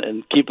feet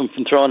and keep him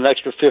from throwing an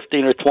extra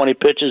 15 or 20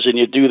 pitches, and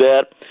you do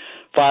that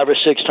 5 or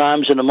 6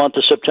 times in the month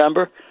of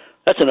September,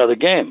 that's another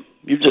game.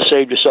 You've just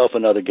saved yourself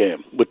another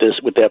game with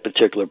that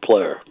particular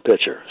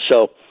pitcher.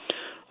 So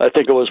I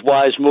think it was a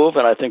wise move,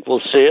 and I think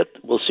we'll see it.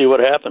 We'll see what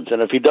happens,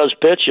 and if he does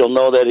pitch, you'll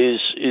know that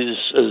he's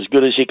as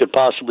good as he could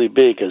possibly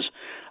be, because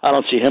I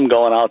don't see him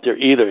going out there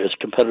either, as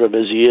competitive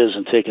as he is,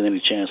 and taking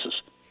any chances.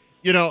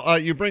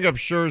 You bring up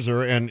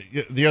Scherzer, and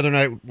the other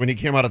night when he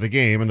came out of the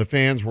game and the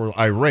fans were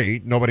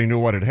irate, nobody knew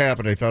what had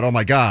happened. They thought, oh,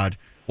 my God,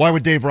 why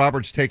would Dave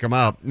Roberts take him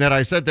out? Ned,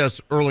 I said this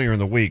earlier in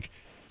the week.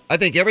 I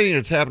think everything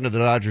that's happened to the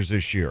Dodgers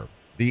this year,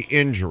 the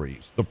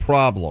injuries, the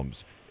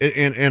problems,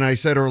 and I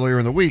said earlier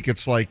in the week,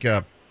 it's like,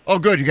 oh,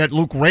 good, you got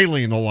Luke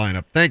Raley in the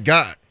lineup. Thank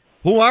God.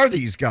 Who are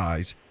these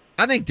guys?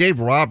 I think Dave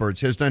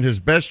Roberts has done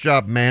his best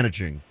job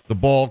managing the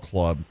ball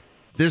club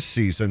this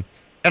season.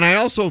 And I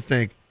also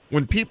think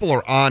when people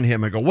are on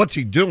him and go, what's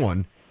he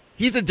doing?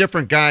 He's a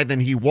different guy than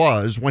he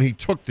was when he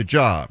took the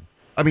job.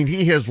 I mean,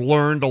 he has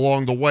learned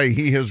along the way.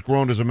 He has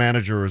grown as a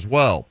manager as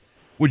well.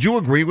 Would you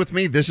agree with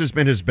me? This has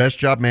been his best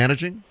job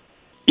managing?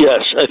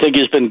 Yes, I think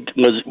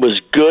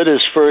was good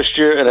his first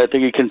year, and I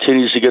think he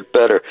continues to get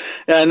better.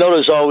 And I know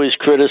there's always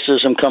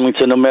criticism coming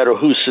to no matter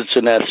who sits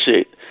in that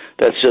seat.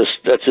 That's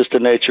just the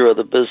nature of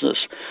the business.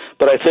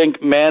 But I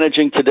think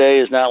managing today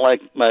is not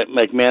like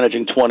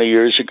managing 20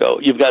 years ago.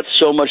 You've got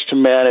so much to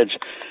manage.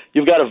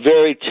 You've got a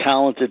very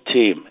talented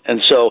team. And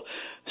so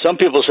some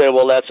people say,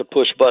 well, that's a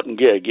push-button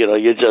gig.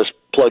 You just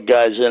plug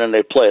guys in and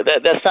they play.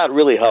 That's not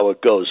really how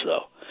it goes,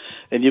 though.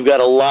 And you've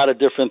got a lot of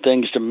different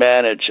things to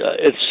manage.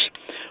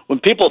 When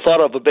people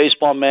thought of a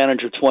baseball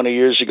manager 20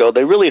 years ago,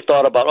 they really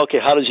thought about, okay,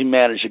 how does he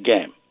manage a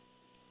game?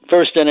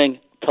 First inning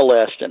to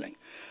last inning.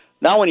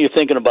 Now, when you're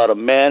thinking about a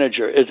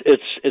manager,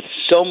 it's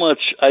so much,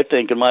 I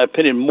think, in my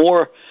opinion,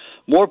 more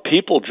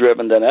people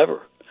driven than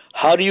ever.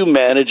 How do you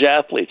manage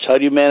athletes? How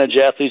do you manage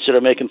athletes that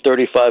are making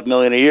 $35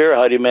 million a year?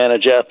 How do you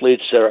manage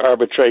athletes that are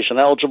arbitration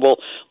eligible,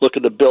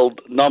 looking to build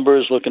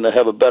numbers, looking to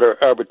have a better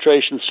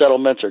arbitration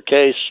settlements or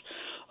case,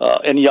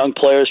 and young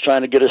players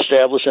trying to get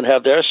established and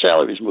have their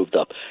salaries moved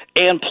up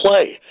and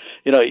play?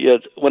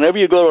 Whenever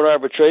you go to an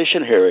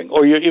arbitration hearing,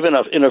 or you're even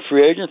in a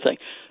free agent thing,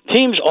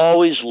 teams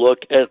always look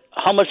at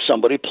how much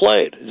somebody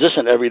played. Is this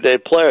an everyday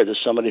player? Is this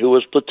somebody who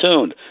was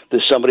platooned? Is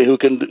this somebody who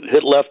can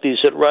hit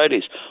lefties, hit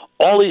righties?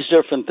 All these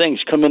different things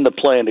come into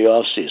play in the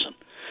off season.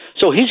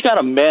 So he's got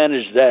to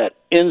manage that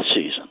in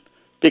season,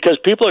 because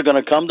people are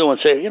going to come to him and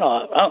say,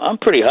 I'm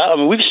pretty hot. I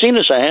mean, we've seen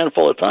this a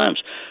handful of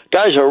times.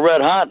 Guys are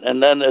red hot,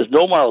 and then, as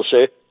Nomar will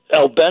say,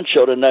 El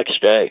Bencho the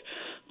next day.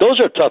 Those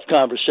are tough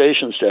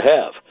conversations to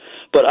have.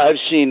 But I've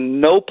seen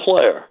no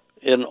player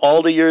in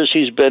all the years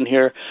he's been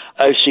here,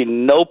 I've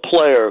seen no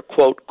player,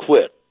 quote,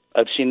 quit.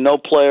 I've seen no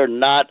player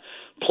not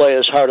play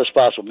as hard as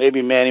possible.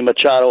 Maybe Manny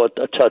Machado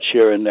a touch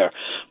here and there.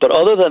 But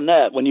other than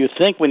that, when you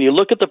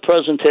look at the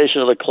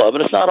presentation of the club,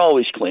 and it's not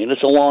always clean,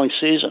 it's a long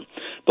season,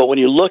 but when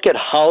you look at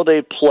how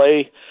they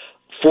play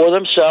for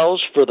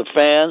themselves, for the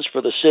fans,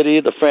 for the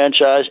city, the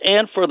franchise,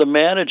 and for the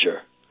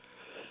manager,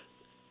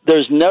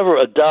 there's never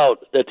a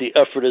doubt that the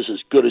effort is as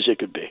good as it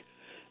could be.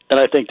 And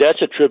I think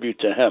that's a tribute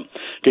to him.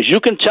 Because you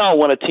can tell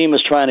when a team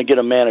is trying to get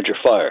a manager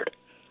fired.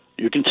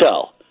 You can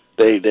tell.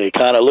 They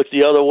kind of look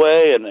the other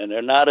way, and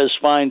they're not as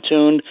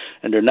fine-tuned,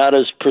 and they're not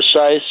as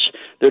precise.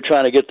 They're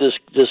trying to get this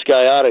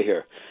guy out of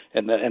here,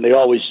 and they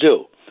always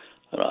do.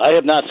 I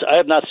have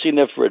not seen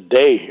that for a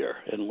day here,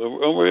 and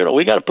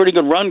we got a pretty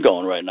good run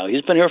going right now.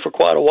 He's been here for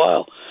quite a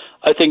while.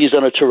 I think he's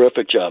done a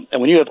terrific job.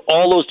 And when you have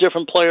all those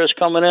different players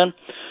coming in,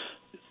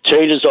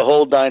 changes the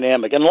whole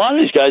dynamic. And a lot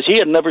of these guys he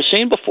had never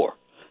seen before.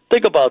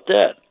 Think about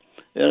that.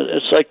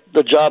 It's like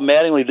the job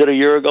Mattingly did a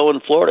year ago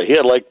in Florida. He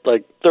had like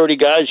 30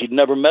 guys he'd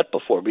never met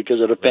before because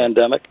of the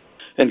pandemic,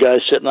 and guys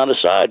sitting on the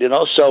side.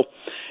 So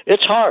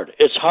it's hard.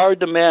 It's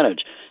hard to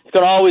manage. You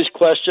can always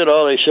question,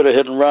 they should have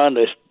hit and run.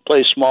 They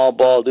play small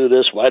ball, do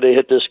this. Why they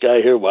hit this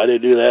guy here? Why they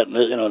do that? And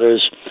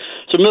there's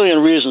a million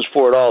reasons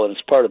for it all, and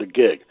it's part of the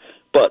gig.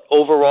 But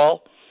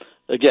overall,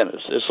 again,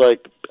 it's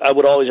like I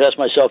would always ask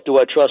myself, do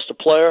I trust the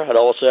player? I'd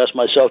also ask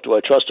myself, do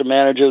I trust the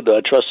manager? Do I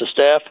trust the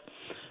staff?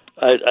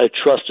 I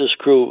trust this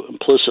crew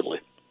implicitly.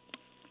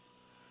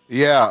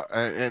 Yeah,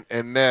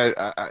 and Ned,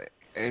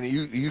 and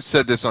you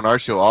said this on our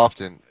show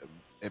often,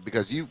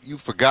 because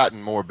you've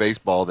forgotten more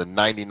baseball than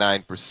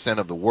 99%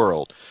 of the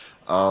world,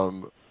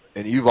 and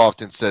you've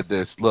often said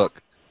this.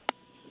 Look,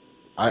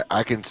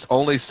 I can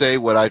only say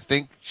what I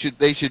think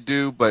they should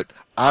do, but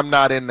I'm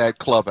not in that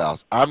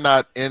clubhouse. I'm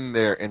not in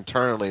there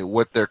internally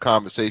what their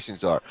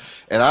conversations are.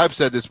 And I've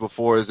said this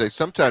before: is that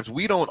sometimes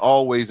we don't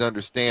always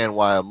understand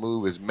why a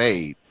move is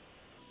made.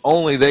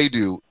 Only they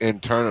do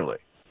internally.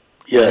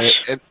 Yes.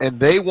 And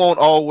they won't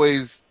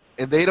always,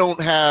 and they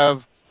don't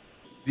have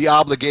the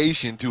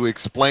obligation to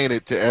explain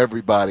it to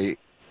everybody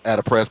at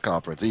a press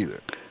conference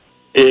either.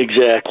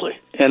 Exactly.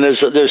 And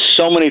there's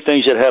so many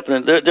things that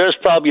happen. There's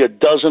probably a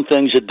dozen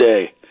things a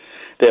day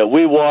that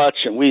we watch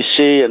and we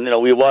see, and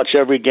we watch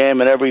every game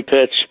and every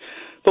pitch,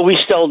 but we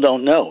still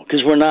don't know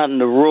because we're not in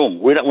the room.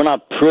 We're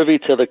not privy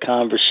to the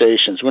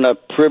conversations. We're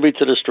not privy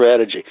to the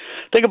strategy.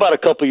 Think about a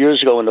couple years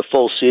ago in the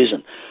full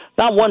season.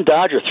 Not one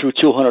Dodger threw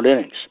 200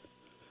 innings.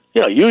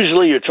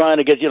 Usually you're trying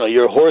to get,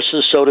 your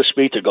horses, so to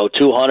speak, to go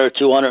 200,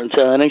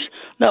 210 innings.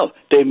 No,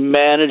 they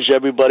manage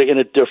everybody in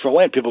a different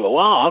way. People go,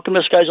 wow, how come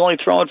this guy's only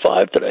throwing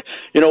 5 today?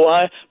 You know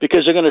why?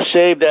 Because they're going to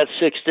save that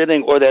 6th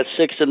inning or that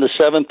 6th and the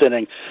 7th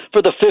inning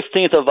for the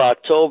 15th of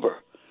October.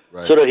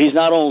 Right. So that he's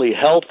not only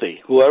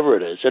healthy, whoever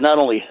it is, they're not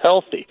only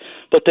healthy,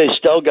 but they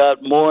still got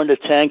more in the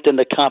tank than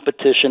the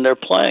competition they're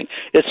playing.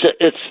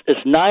 It's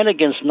 9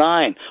 against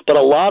 9, but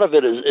a lot of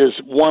it is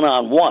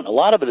one-on-one. A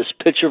lot of it is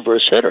pitcher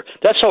versus hitter.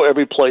 That's how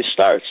every play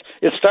starts.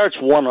 It starts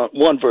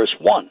one versus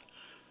one.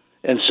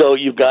 And so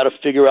you've got to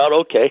figure out,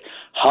 okay,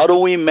 how do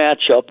we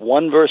match up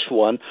 1 versus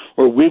 1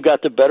 where we've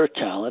got the better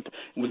talent,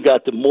 we've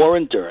got the more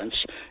endurance,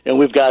 and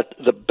we've got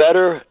the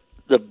better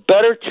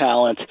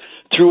talent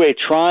through a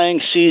trying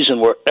season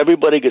where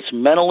everybody gets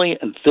mentally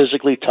and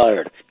physically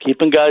tired.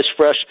 Keeping guys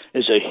fresh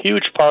is a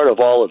huge part of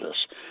all of this.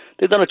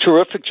 They've done a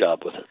terrific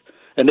job with it.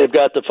 And they've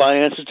got the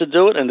finances to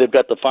do it, and they've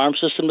got the farm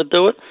system to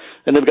do it,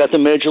 and they've got the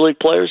major league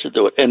players to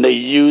do it. And they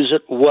use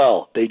it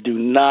well. They do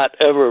not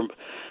ever,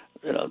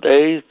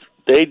 they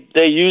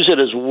use it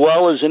as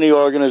well as any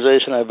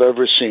organization I've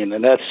ever seen.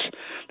 And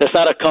that's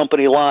not a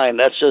company line.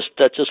 That's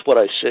just what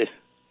I see.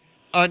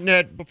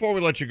 Ned, before we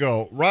let you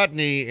go,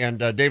 Rodney and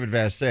David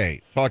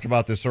Vassay talked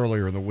about this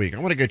earlier in the week. I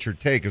want to get your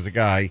take as a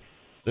guy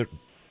that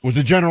was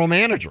the general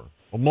manager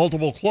of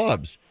multiple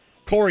clubs.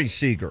 Corey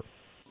Seager.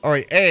 All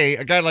right,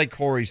 a guy like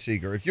Corey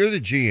Seager, if you're the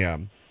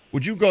GM,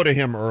 would you go to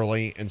him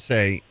early and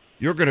say,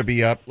 you're going to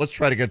be up, let's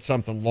try to get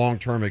something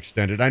long-term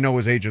extended. I know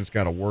his agent's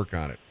got to work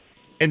on it.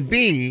 And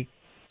B,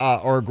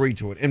 or agree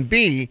to it. And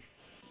B,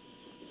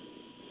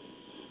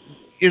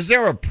 is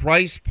there a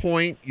price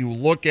point you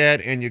look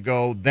at and you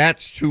go,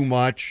 that's too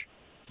much?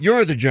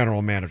 You're the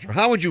general manager.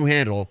 How would you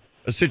handle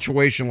a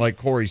situation like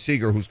Corey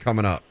Seager who's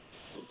coming up?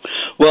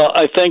 Well,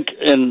 I think,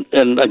 and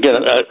again,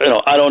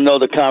 I don't know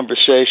the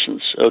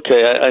conversations.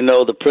 Okay, I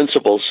know the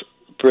principles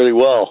pretty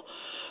well.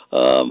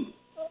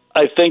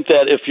 I think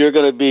that if you're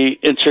going to be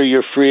into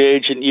your free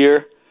agent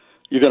year,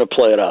 you're going to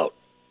play it out.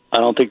 I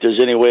don't think there's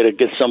any way to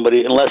get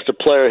somebody, unless the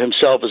player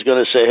himself is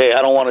going to say, hey,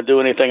 I don't want to do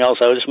anything else.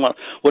 I just want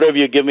whatever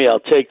you give me, I'll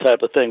take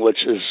type of thing,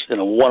 which is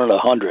 1 in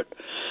 100.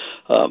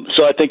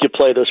 So I think you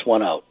play this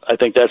one out. I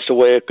think that's the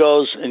way it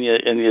goes, and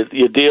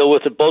you deal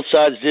with it. Both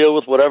sides deal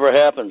with whatever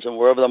happens, and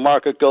wherever the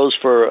market goes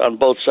for on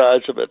both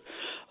sides of it.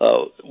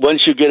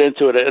 Once you get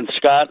into it, and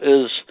Scott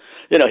is,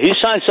 he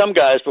signed some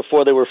guys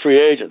before they were free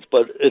agents,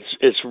 but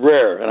it's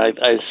rare, and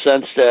I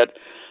sense that.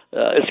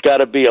 It's got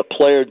to be a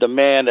player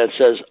demand that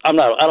says, I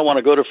don't want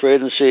to go to free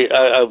agency.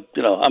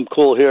 I'm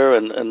cool here,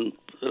 and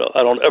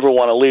I don't ever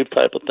want to leave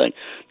type of thing.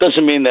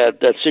 Doesn't mean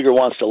that Seager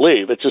wants to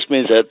leave. It just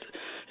means that,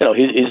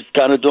 he's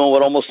kind of doing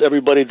what almost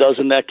everybody does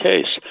in that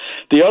case.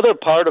 The other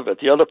part of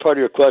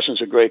your question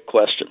is a great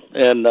question.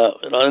 And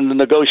in the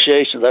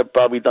negotiations, I've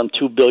probably done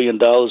 $2 billion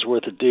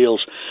worth of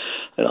deals.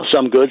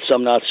 Some good,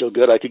 some not so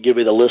good. I could give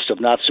you the list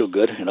of not so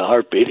good in a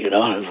heartbeat. A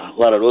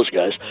lot of those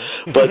guys.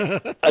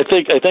 But I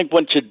think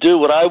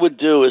what I would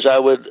do is I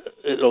would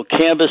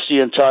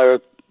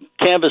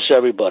canvas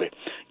everybody,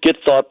 get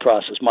thought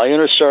process. My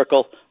inner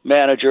circle,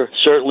 manager,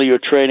 certainly your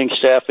training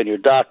staff and your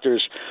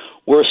doctors,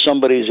 where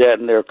somebody's at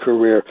in their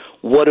career,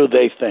 what do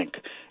they think?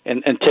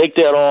 And take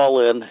that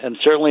all in, and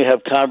certainly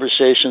have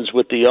conversations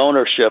with the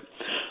ownership.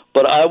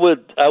 But I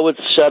would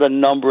set a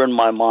number in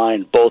my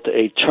mind, both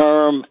a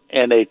term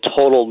and a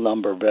total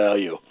number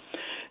value.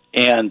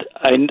 And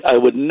I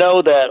would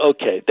know that,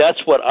 okay, that's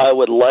what I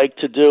would like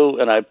to do,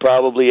 and I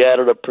probably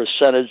added a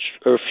percentage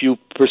or a few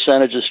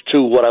percentages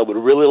to what I would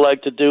really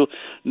like to do,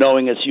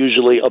 knowing it's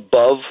usually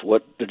above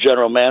what the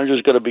general manager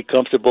is going to be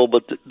comfortable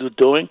with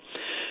doing.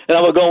 And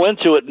I would go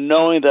into it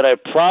knowing that I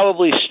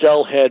probably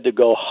still had to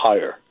go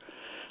higher.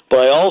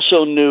 But I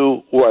also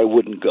knew where I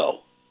wouldn't go.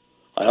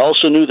 I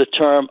also knew the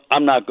term,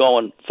 I'm not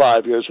going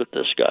 5 years with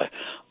this guy.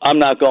 I'm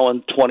not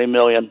going 20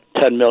 million,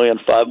 10 million,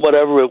 5,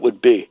 whatever it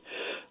would be.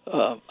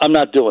 I'm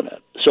not doing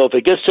it. So if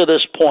it gets to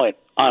this point,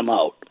 I'm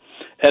out.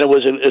 And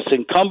it's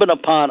incumbent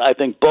upon, I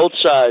think, both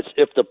sides,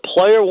 if the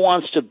player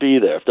wants to be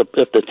there,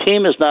 if the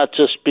team is not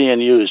just being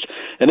used,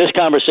 and this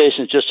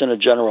conversation is just in a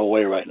general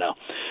way right now,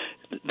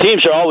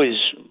 teams are always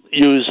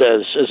used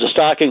as a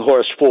stocking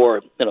horse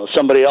for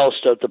somebody else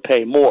to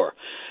pay more.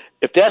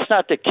 If that's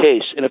not the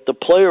case, and if the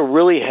player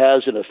really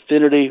has an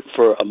affinity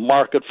for a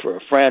market, for a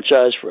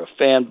franchise, for a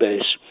fan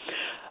base,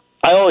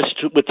 I always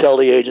would tell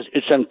the agents,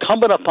 it's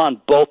incumbent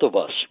upon both of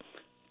us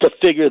to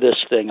figure this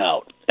thing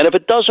out. And if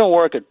it doesn't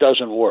work, it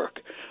doesn't work.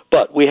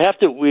 But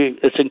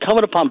it's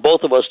incumbent upon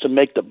both of us to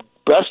make the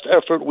best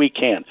effort we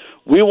can.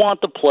 We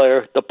want the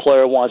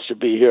player wants to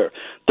be here.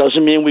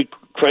 Doesn't mean we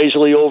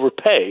crazily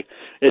overpay.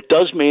 It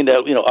does mean that,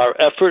 our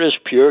effort is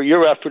pure,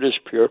 your effort is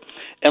pure,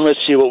 and let's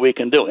see what we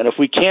can do. And if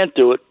we can't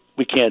do it,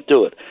 we can't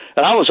do it.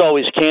 And I was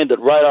always candid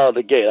right out of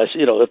the gate.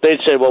 If they'd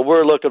say, well,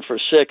 we're looking for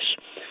 6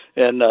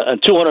 and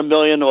 $200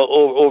 million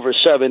over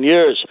 7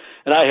 years,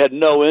 and I had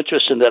no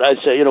interest in that, I'd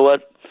say, you know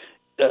what,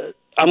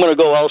 I'm going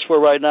to go elsewhere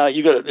right now.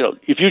 You got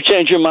if you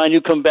change your mind, you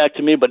come back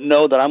to me, but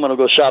know that I'm going to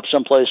go shop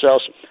someplace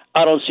else.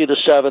 I don't see the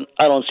 7.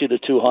 I don't see the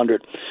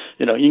 200.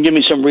 You can give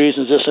me some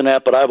reasons, this and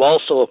that, but I've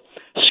also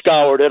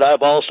scoured it.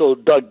 I've also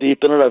dug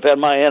deep in it. I've had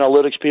my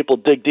analytics people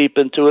dig deep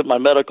into it, my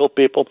medical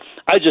people.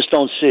 I just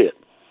don't see it.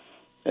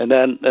 And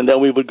then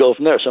we would go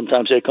from there.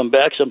 Sometimes they come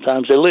back,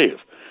 sometimes they leave.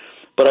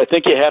 But I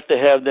think you have to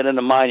have that in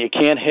the mind. You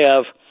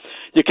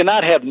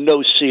cannot have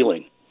no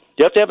ceiling.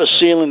 You have to have a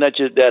ceiling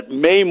that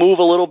may move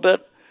a little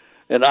bit,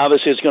 and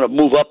obviously it's going to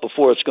move up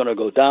before it's going to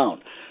go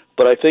down.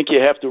 But I think you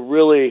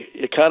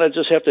kind of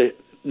just have to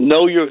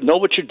know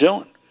what you're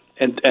doing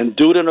and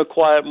do it in a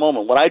quiet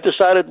moment. When I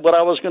decided what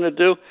I was going to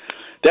do,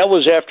 that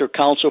was after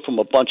counsel from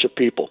a bunch of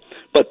people.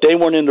 But they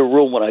weren't in the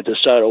room when I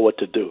decided what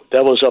to do.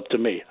 That was up to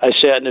me. I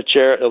sat in the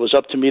chair. It was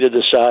up to me to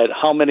decide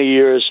how many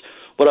years,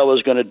 what I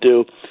was going to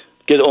do,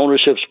 get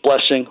ownership's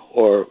blessing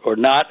or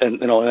not,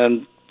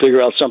 and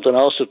figure out something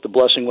else if the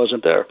blessing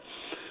wasn't there.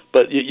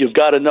 But you've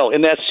got to know.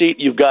 In that seat,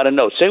 you've got to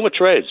know. Same with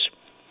trades.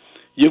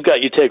 You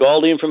take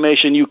all the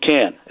information you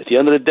can. At the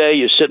end of the day,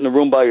 you sit in the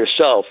room by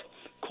yourself,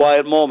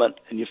 quiet moment,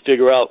 and you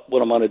figure out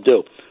what I'm going to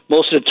do.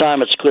 Most of the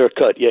time, it's clear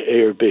cut, yeah,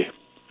 A or B.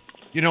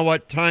 You know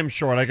what? Time's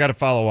short. I got to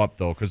follow up,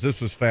 though, because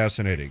this was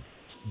fascinating.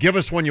 Give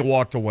us one you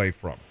walked away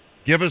from.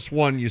 Give us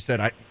one you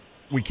said,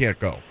 we can't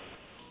go.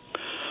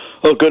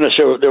 Oh, goodness,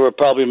 there were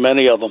probably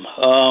many of them.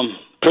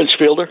 Prince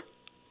Fielder,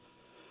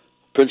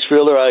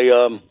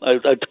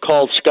 I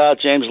called Scott.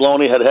 James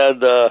Loney had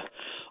a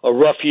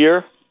rough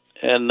year,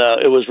 and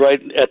it was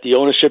right at the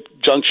ownership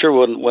juncture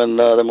when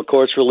the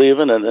McCourts were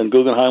leaving and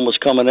Guggenheim was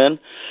coming in.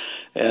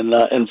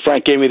 And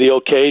Frank gave me the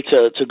okay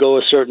to go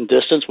a certain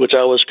distance, which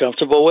I was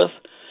comfortable with.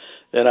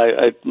 And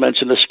I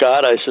mentioned to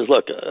Scott, I said,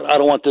 look, I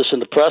don't want this in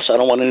the press. I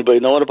don't want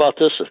anybody knowing about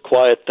this. It's a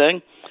quiet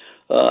thing.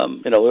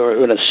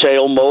 We're in a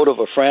sale mode of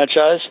a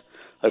franchise.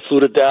 I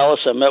flew to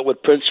Dallas. I met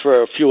with Prince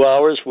for a few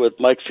hours with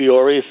Mike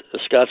Fiore,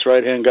 Scott's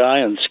right-hand guy,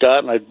 and Scott,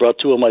 and I brought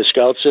 2 of my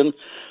scouts in.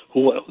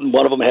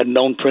 One of them had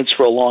known Prince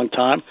for a long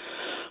time.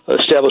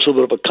 Established a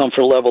little bit of a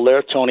comfort level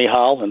there. Tony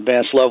Howell and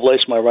Vance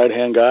Lovelace, my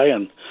right-hand guy.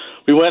 And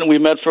we went and we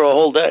met for a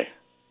whole day.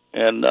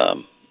 And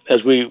as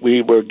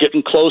we were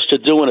getting close to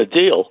doing a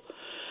deal,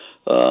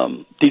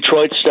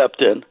 Detroit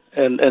stepped in,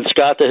 and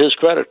Scott, to his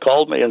credit,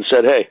 called me and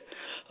said, hey,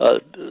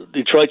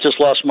 Detroit just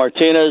lost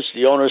Martinez.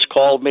 The owners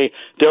called me.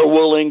 They're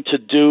willing to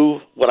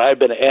do what I've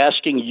been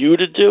asking you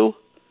to do.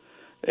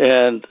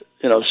 And,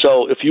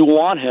 so if you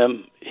want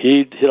him,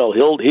 he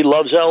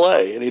loves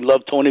L.A., and he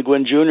loved Tony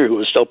Gwynn Jr., who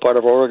was still part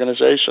of our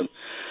organization.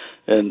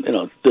 And,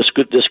 this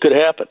could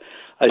happen.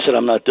 I said,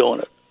 I'm not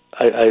doing it.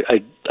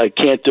 I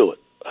can't do it.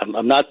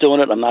 I'm not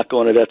doing it. I'm not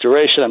going to that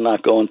duration. I'm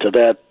not going to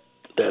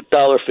that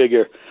dollar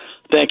figure.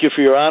 Thank you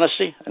for your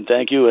honesty, and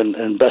thank you,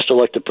 and best of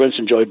luck to Prince.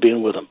 Enjoy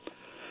being with him.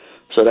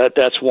 So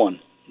that's one.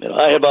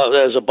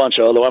 There's a bunch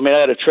of other. I mean, I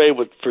had a trade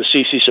for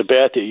CC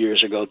Sabathia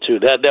years ago too.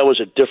 That was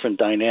a different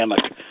dynamic.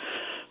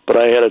 But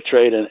I had a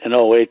trade in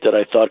 08 that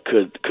I thought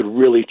could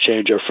really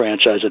change our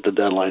franchise at the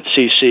deadline.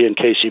 CC and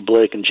Casey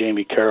Blake and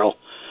Jamie Carroll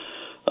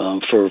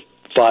for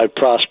 5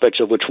 prospects,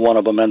 of which one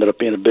of them ended up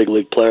being a big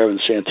league player in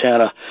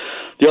Santana.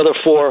 The other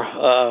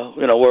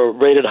 4, were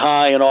rated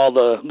high in all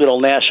the little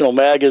national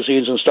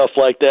magazines and stuff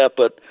like that,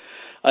 but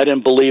I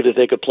didn't believe that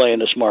they could play in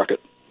this market.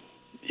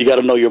 You got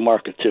to know your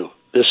market, too.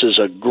 This is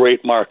a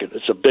great market.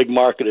 It's a big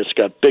market. It's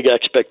got big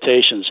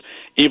expectations.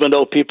 Even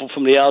though people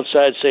from the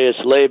outside say it's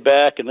laid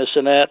back and this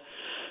and that,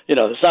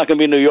 it's not going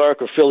to be New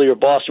York or Philly or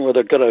Boston where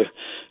they're going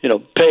to,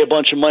 pay a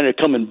bunch of money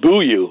to come and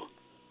boo you.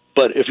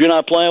 But if you're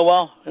not playing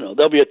well,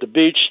 they'll be at the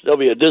beach, they'll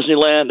be at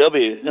Disneyland, they'll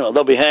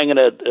be hanging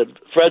at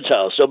Fred's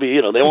house. They'll be,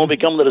 they won't be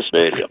coming to the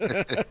stadium.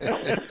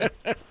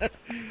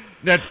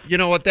 Ned, you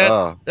know what?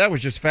 That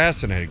was just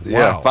fascinating.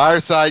 Yeah, Wow.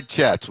 Fireside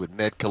Chats with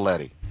Ned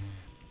Colletti.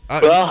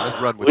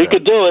 Well, we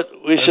could do it.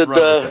 We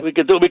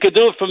could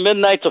do it from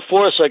midnight to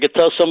 4, so I could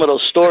tell some of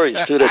those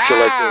stories too that you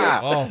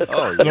like to hear.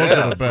 Oh Those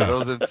yeah, are the best.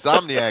 those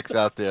insomniacs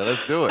out there.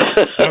 Let's do it.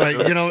 All right,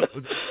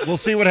 we'll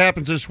see what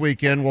happens this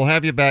weekend. We'll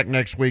have you back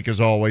next week as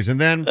always, and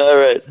then. All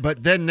right.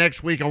 But then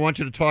next week, I want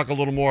you to talk a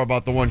little more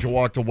about the ones you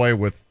walked away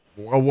with.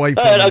 All right,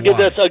 I'll give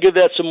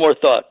that some more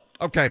thought.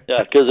 Okay.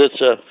 Yeah, because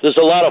there's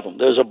a lot of them.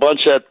 There's a bunch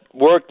that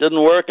worked,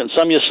 didn't work, and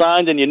some you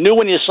signed, and you knew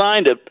when you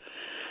signed it.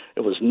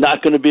 It was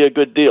not going to be a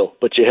good deal,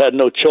 but you had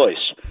no choice.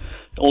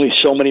 Only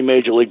so many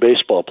Major League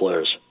Baseball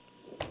players.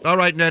 All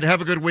right, Ned, have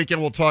a good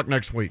weekend. We'll talk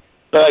next week.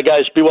 All right,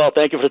 guys, be well.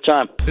 Thank you for the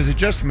time. Is it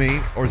just me,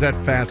 or is that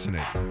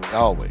fascinating?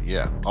 Always,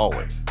 yeah,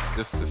 always.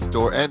 Just the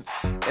story, and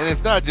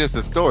it's not just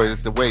the story; it's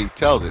the way he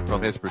tells it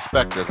from his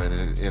perspective and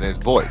in his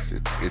voice.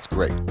 It's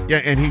great. Yeah,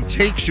 and he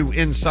takes you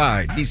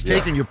inside. He's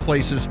taking you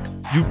places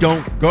you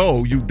don't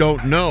go, you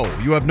don't know,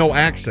 you have no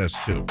access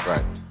to.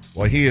 Right.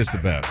 Well, he is the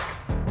best.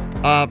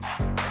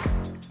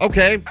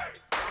 Okay.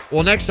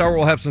 Well, next hour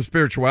we'll have some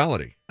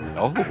spirituality.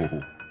 Oh.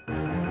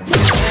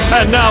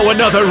 And now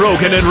another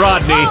Rogan and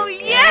Rodney. Oh,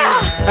 yeah!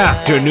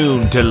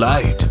 Afternoon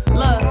Delight.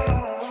 Look,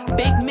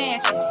 big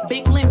mansion,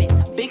 big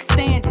limits, big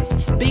standards,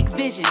 big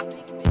vision.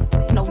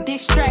 No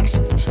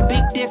distractions,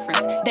 big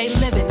difference. They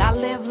living, I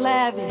live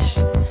lavish.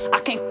 I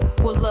can't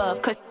with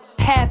love, cause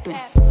it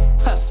happens.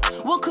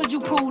 What could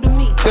you prove to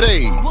me?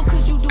 Today's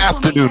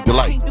Afternoon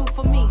Delight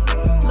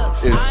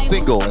is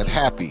Single and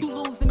Happy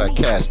by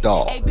Cash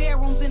Doll.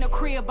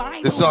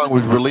 This song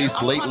was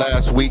released late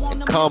last week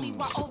and comes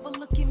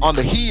on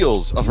the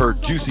heels of her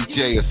Juicy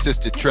J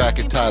assisted track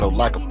entitled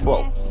Like a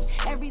Pro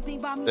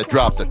that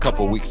dropped a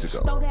couple weeks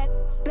ago.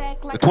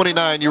 The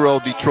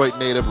 29-year-old Detroit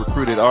native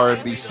recruited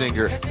R&B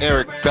singer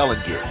Eric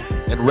Bellinger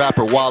and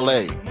rapper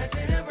Wale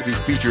to be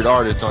featured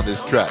artists on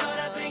this track,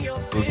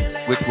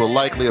 which will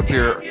likely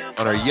appear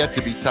on her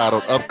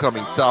yet-to-be-titled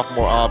upcoming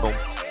sophomore album,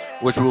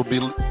 which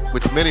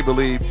many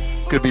believe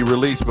could be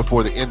released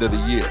before the end of the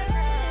year.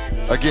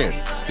 Again,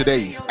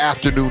 today's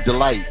Afternoon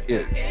Delight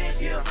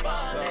is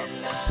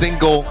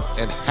Single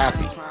and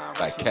Happy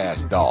by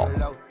Cash Doll.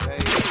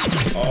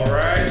 All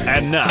right.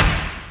 And now,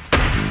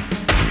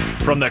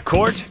 from the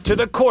court to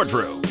the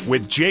courtroom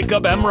with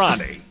Jacob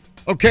Emrani.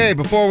 Okay,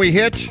 before we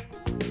hit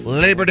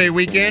Labor Day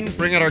weekend,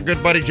 bring out our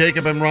good buddy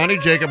Jacob Emrani.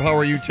 Jacob, how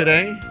are you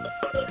today?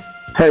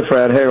 Hey,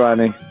 Fred. Hey,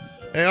 Rodney.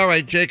 Hey, all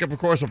right, Jacob, of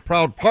course, a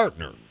proud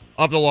partner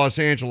of the Los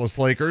Angeles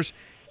Lakers.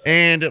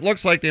 And it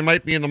looks like they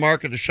might be in the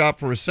market to shop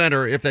for a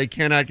center if they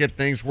cannot get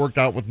things worked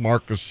out with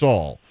Marc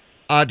Gasol.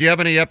 Do you have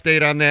any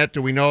update on that?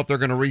 Do we know if they're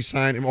going to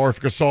re-sign him or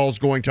if Gasol's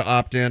going to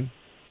opt in?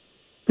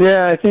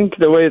 Yeah, I think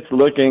the way it's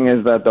looking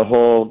is that the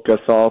whole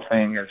Gasol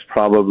thing is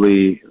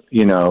probably,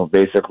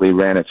 basically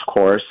ran its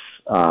course.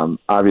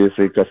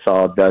 Obviously,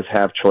 Gasol does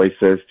have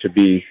choices to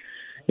be,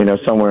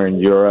 somewhere in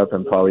Europe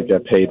and probably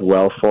get paid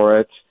well for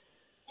it.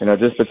 At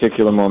this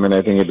particular moment,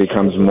 I think it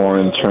becomes more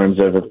in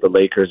terms of if the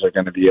Lakers are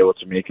going to be able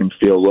to make him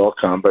feel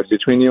welcome. But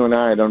between you and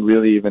I don't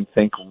really even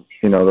think,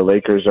 the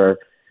Lakers are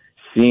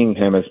seeing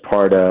him as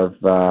part of,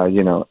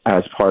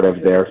 as part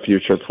of their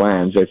future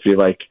plans. I feel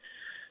like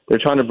they're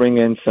trying to bring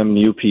in some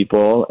new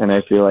people, and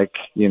I feel like,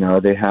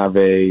 they have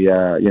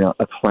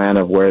a plan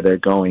of where they're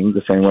going.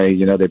 The same way,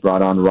 they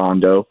brought on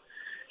Rondo.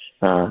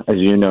 As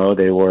you know,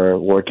 they were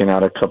working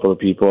out a couple of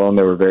people, and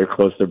they were very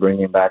close to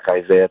bringing back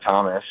Isaiah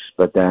Thomas.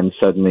 But then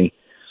suddenly,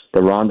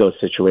 the Rondo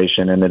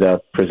situation ended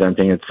up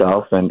presenting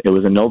itself, and it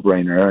was a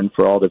no-brainer. And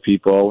for all the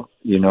people,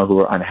 who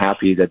were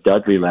unhappy that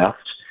Dudley left,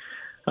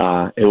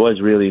 it was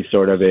really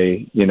sort of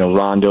a,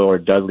 Rondo or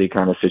Dudley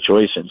kind of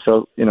situation.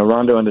 So,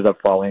 Rondo ended up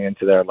falling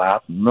into their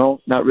lap. No,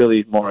 not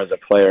really more as a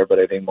player, but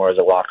I think more as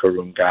a locker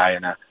room guy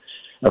and a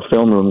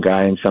film room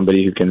guy and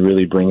somebody who can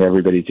really bring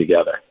everybody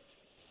together.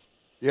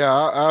 Yeah,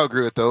 I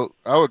agree with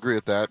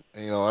that.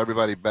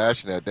 Everybody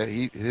bashing that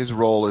his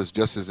role is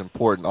just as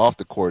important off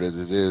the court as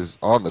it is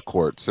on the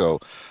court. So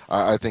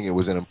I think it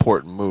was an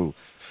important move.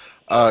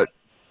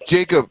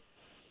 Jacob,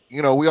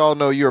 we all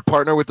know you're a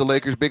partner with the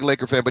Lakers, big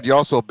Laker fan, but you're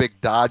also a big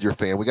Dodger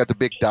fan. We got the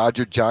big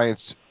Dodger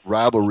Giants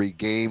rivalry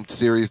game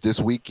series this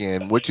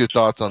weekend. What's your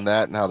thoughts on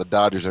that and how the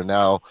Dodgers are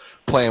now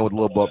playing with a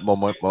little bit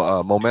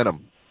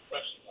momentum?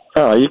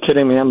 Oh, are you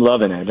kidding me? I'm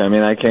loving it. I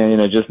mean, I can't,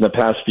 just in the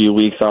past few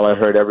weeks, all I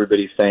heard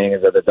everybody saying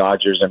is that the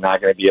Dodgers are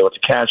not going to be able to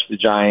catch the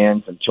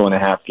Giants, and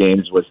 2.5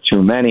 games was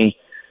too many.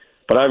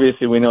 But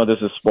obviously, we know this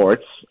is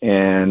sports,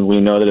 and we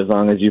know that as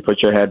long as you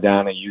put your head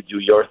down and you do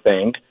your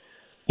thing,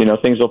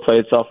 things will play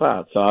itself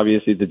out. So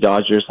obviously, the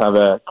Dodgers have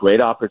a great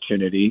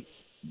opportunity,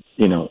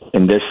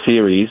 in this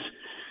series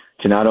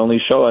to not only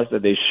show us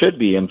that they should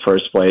be in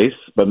first place,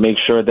 but make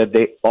sure that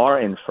they are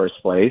in first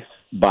place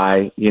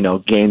by,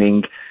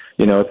 gaining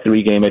a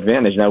 3-game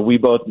advantage. Now, we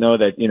both know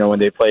that, when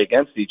they play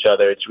against each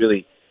other,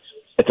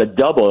 it's a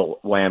double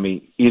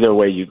whammy either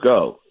way you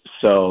go.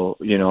 So,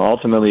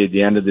 ultimately at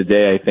the end of the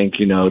day, I think,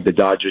 the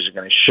Dodgers are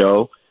going to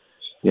show,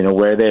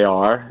 where they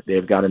are.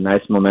 They've got a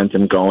nice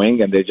momentum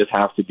going, and they just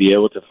have to be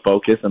able to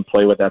focus and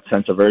play with that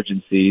sense of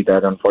urgency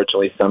that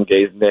unfortunately some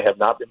days they have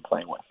not been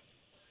playing with.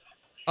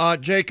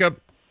 Jacob,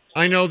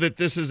 I know that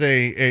this is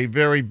a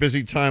very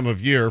busy time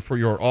of year for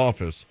your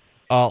office,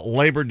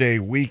 Labor Day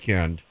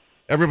weekend.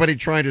 Everybody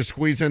trying to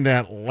squeeze in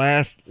that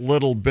last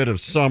little bit of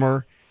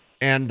summer,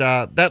 and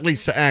that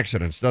leads to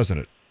accidents, doesn't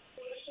it?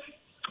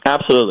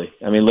 Absolutely.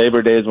 I mean,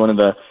 Labor Day is one of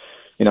the,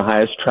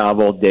 highest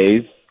travel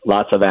days,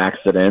 lots of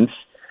accidents.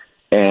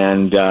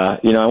 And, I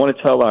want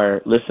to tell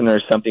our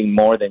listeners something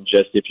more than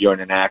just if you're in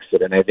an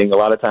accident. I think a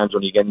lot of times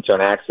when you get into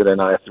an accident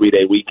on a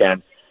 3-day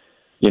weekend,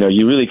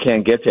 you really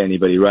can't get to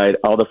anybody, right?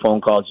 All the phone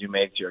calls you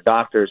make to your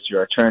doctors, to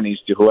your attorneys,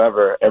 to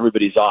whoever,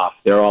 everybody's off.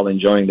 They're all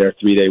enjoying their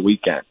 3-day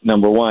weekend.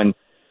 Number one,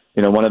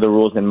 one of the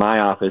rules in my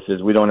office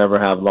is we don't ever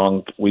have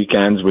long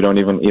weekends. We don't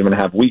even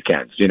have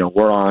weekends.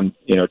 We're on,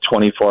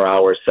 24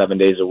 hours, 7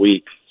 days a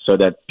week, so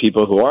that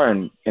people who are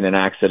in an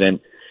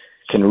accident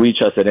can reach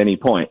us at any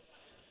point.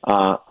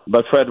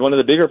 But Fred, one of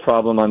the bigger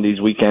problem on these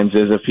weekends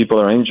is if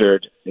people are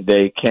injured,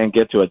 they can't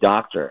get to a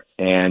doctor,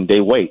 and they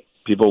wait.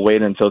 People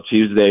wait until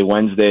Tuesday,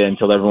 Wednesday,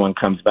 until everyone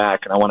comes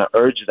back. And I want to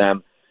urge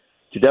them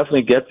to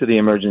definitely get to the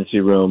emergency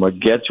room or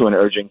get to an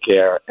urgent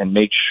care and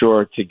make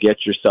sure to get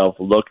yourself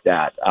looked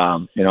at.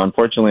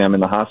 Unfortunately, I'm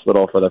in the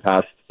hospital for the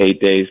past 8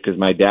 days because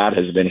my dad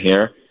has been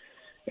here,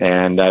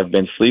 and I've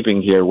been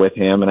sleeping here with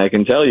him. And I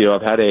can tell you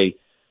I've had a,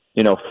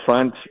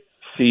 front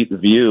seat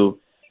view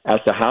as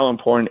to how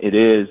important it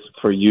is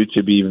for you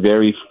to be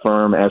very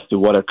firm as to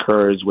what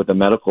occurs with the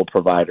medical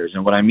providers.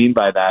 And what I mean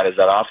by that is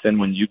that often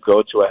when you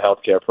go to a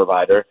healthcare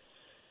provider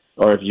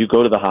or if you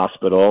go to the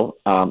hospital,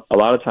 a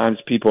lot of times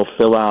people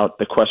fill out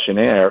the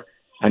questionnaire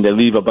and they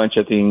leave a bunch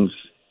of things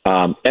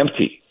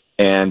empty.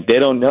 And they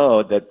don't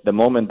know that the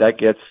moment that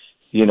gets,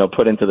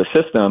 put into the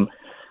system,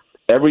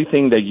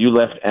 everything that you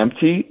left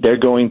empty, they're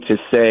going to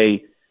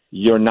say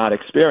you're not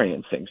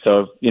experiencing.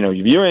 So,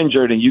 if you're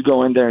injured and you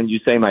go in there and you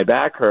say my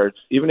back hurts,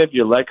 even if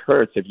your leg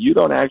hurts, if you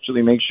don't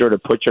actually make sure to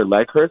put your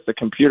leg hurts, the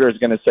computer is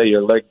going to say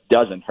your leg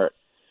doesn't hurt.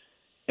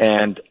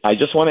 And I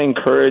just want to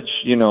encourage,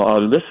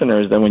 our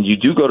listeners that when you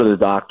do go to the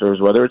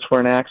doctors, whether it's for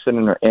an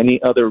accident or any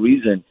other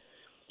reason,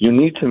 you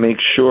need to make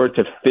sure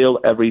to fill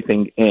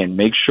everything in.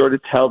 Make sure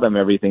to tell them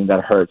everything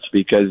that hurts,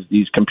 because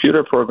these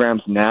computer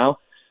programs now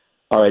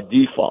are a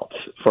default.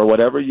 For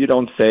whatever you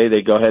don't say,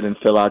 they go ahead and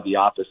fill out the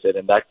opposite,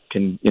 and that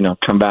can,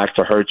 come back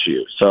to hurt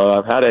you. So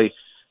I've had a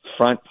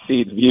front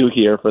seat view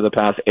here for the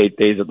past 8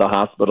 days at the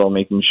hospital,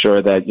 making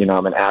sure that,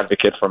 I'm an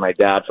advocate for my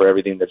dad for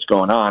everything that's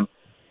going on.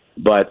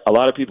 But a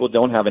lot of people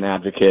don't have an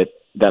advocate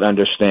that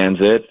understands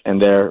it,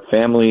 and their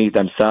family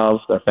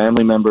themselves, their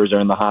family members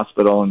are in the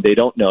hospital, and they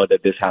don't know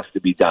that this has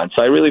to be done.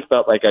 So I really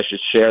felt like I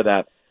should share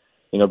that,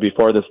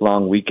 before this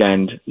long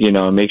weekend,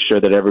 make sure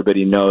that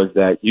everybody knows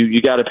that you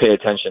got to pay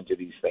attention to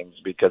these things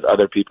because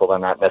other people are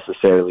not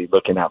necessarily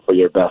looking out for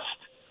your best.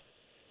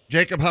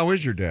 Jacob, how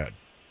is your dad?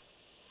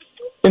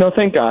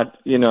 Thank God,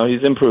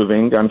 he's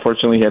improving.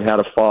 Unfortunately, he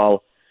had a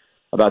fall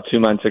about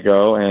 2 months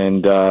ago,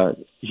 and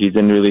he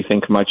didn't really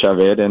think much of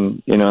it.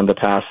 And, in the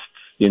past,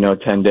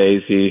 10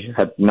 days, he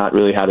had not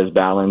really had his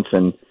balance.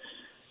 And,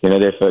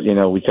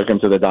 we took him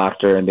to the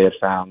doctor, and they had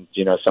found,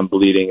 some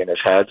bleeding in his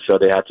head, so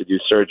they had to do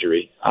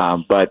surgery.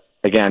 But,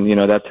 again,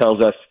 that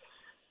tells us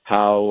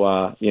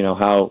how,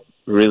 how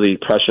really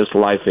precious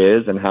life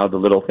is and how the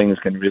little things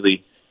can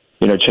really,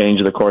 change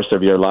the course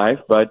of your life.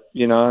 But,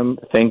 I'm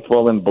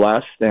thankful and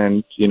blessed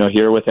and,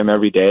 here with him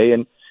every day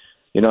and,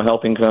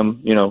 helping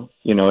him,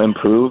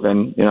 improve.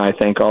 And, I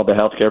thank all the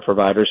healthcare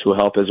providers who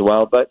help as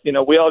well. But,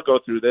 we all go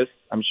through this.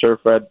 I'm sure,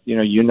 Fred,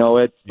 you know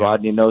it.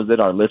 Rodney knows it.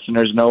 Our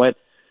listeners know it.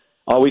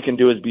 All we can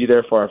do is be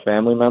there for our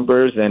family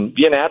members and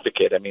be an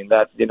advocate. I mean,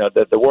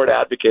 the word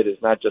advocate is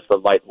not just a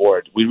light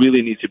word. We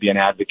really need to be an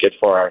advocate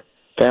for our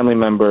family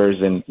members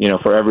and,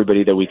 for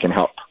everybody that we can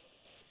help.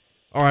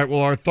 All right.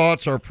 Well, our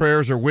thoughts, our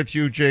prayers are with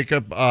you,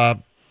 Jacob.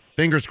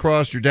 Fingers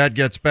crossed your dad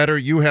gets better.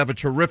 You have a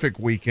terrific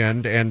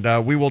weekend,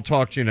 and we will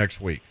talk to you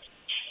next week.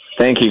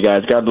 Thank you,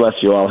 guys. God bless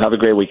you all. Have a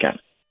great weekend.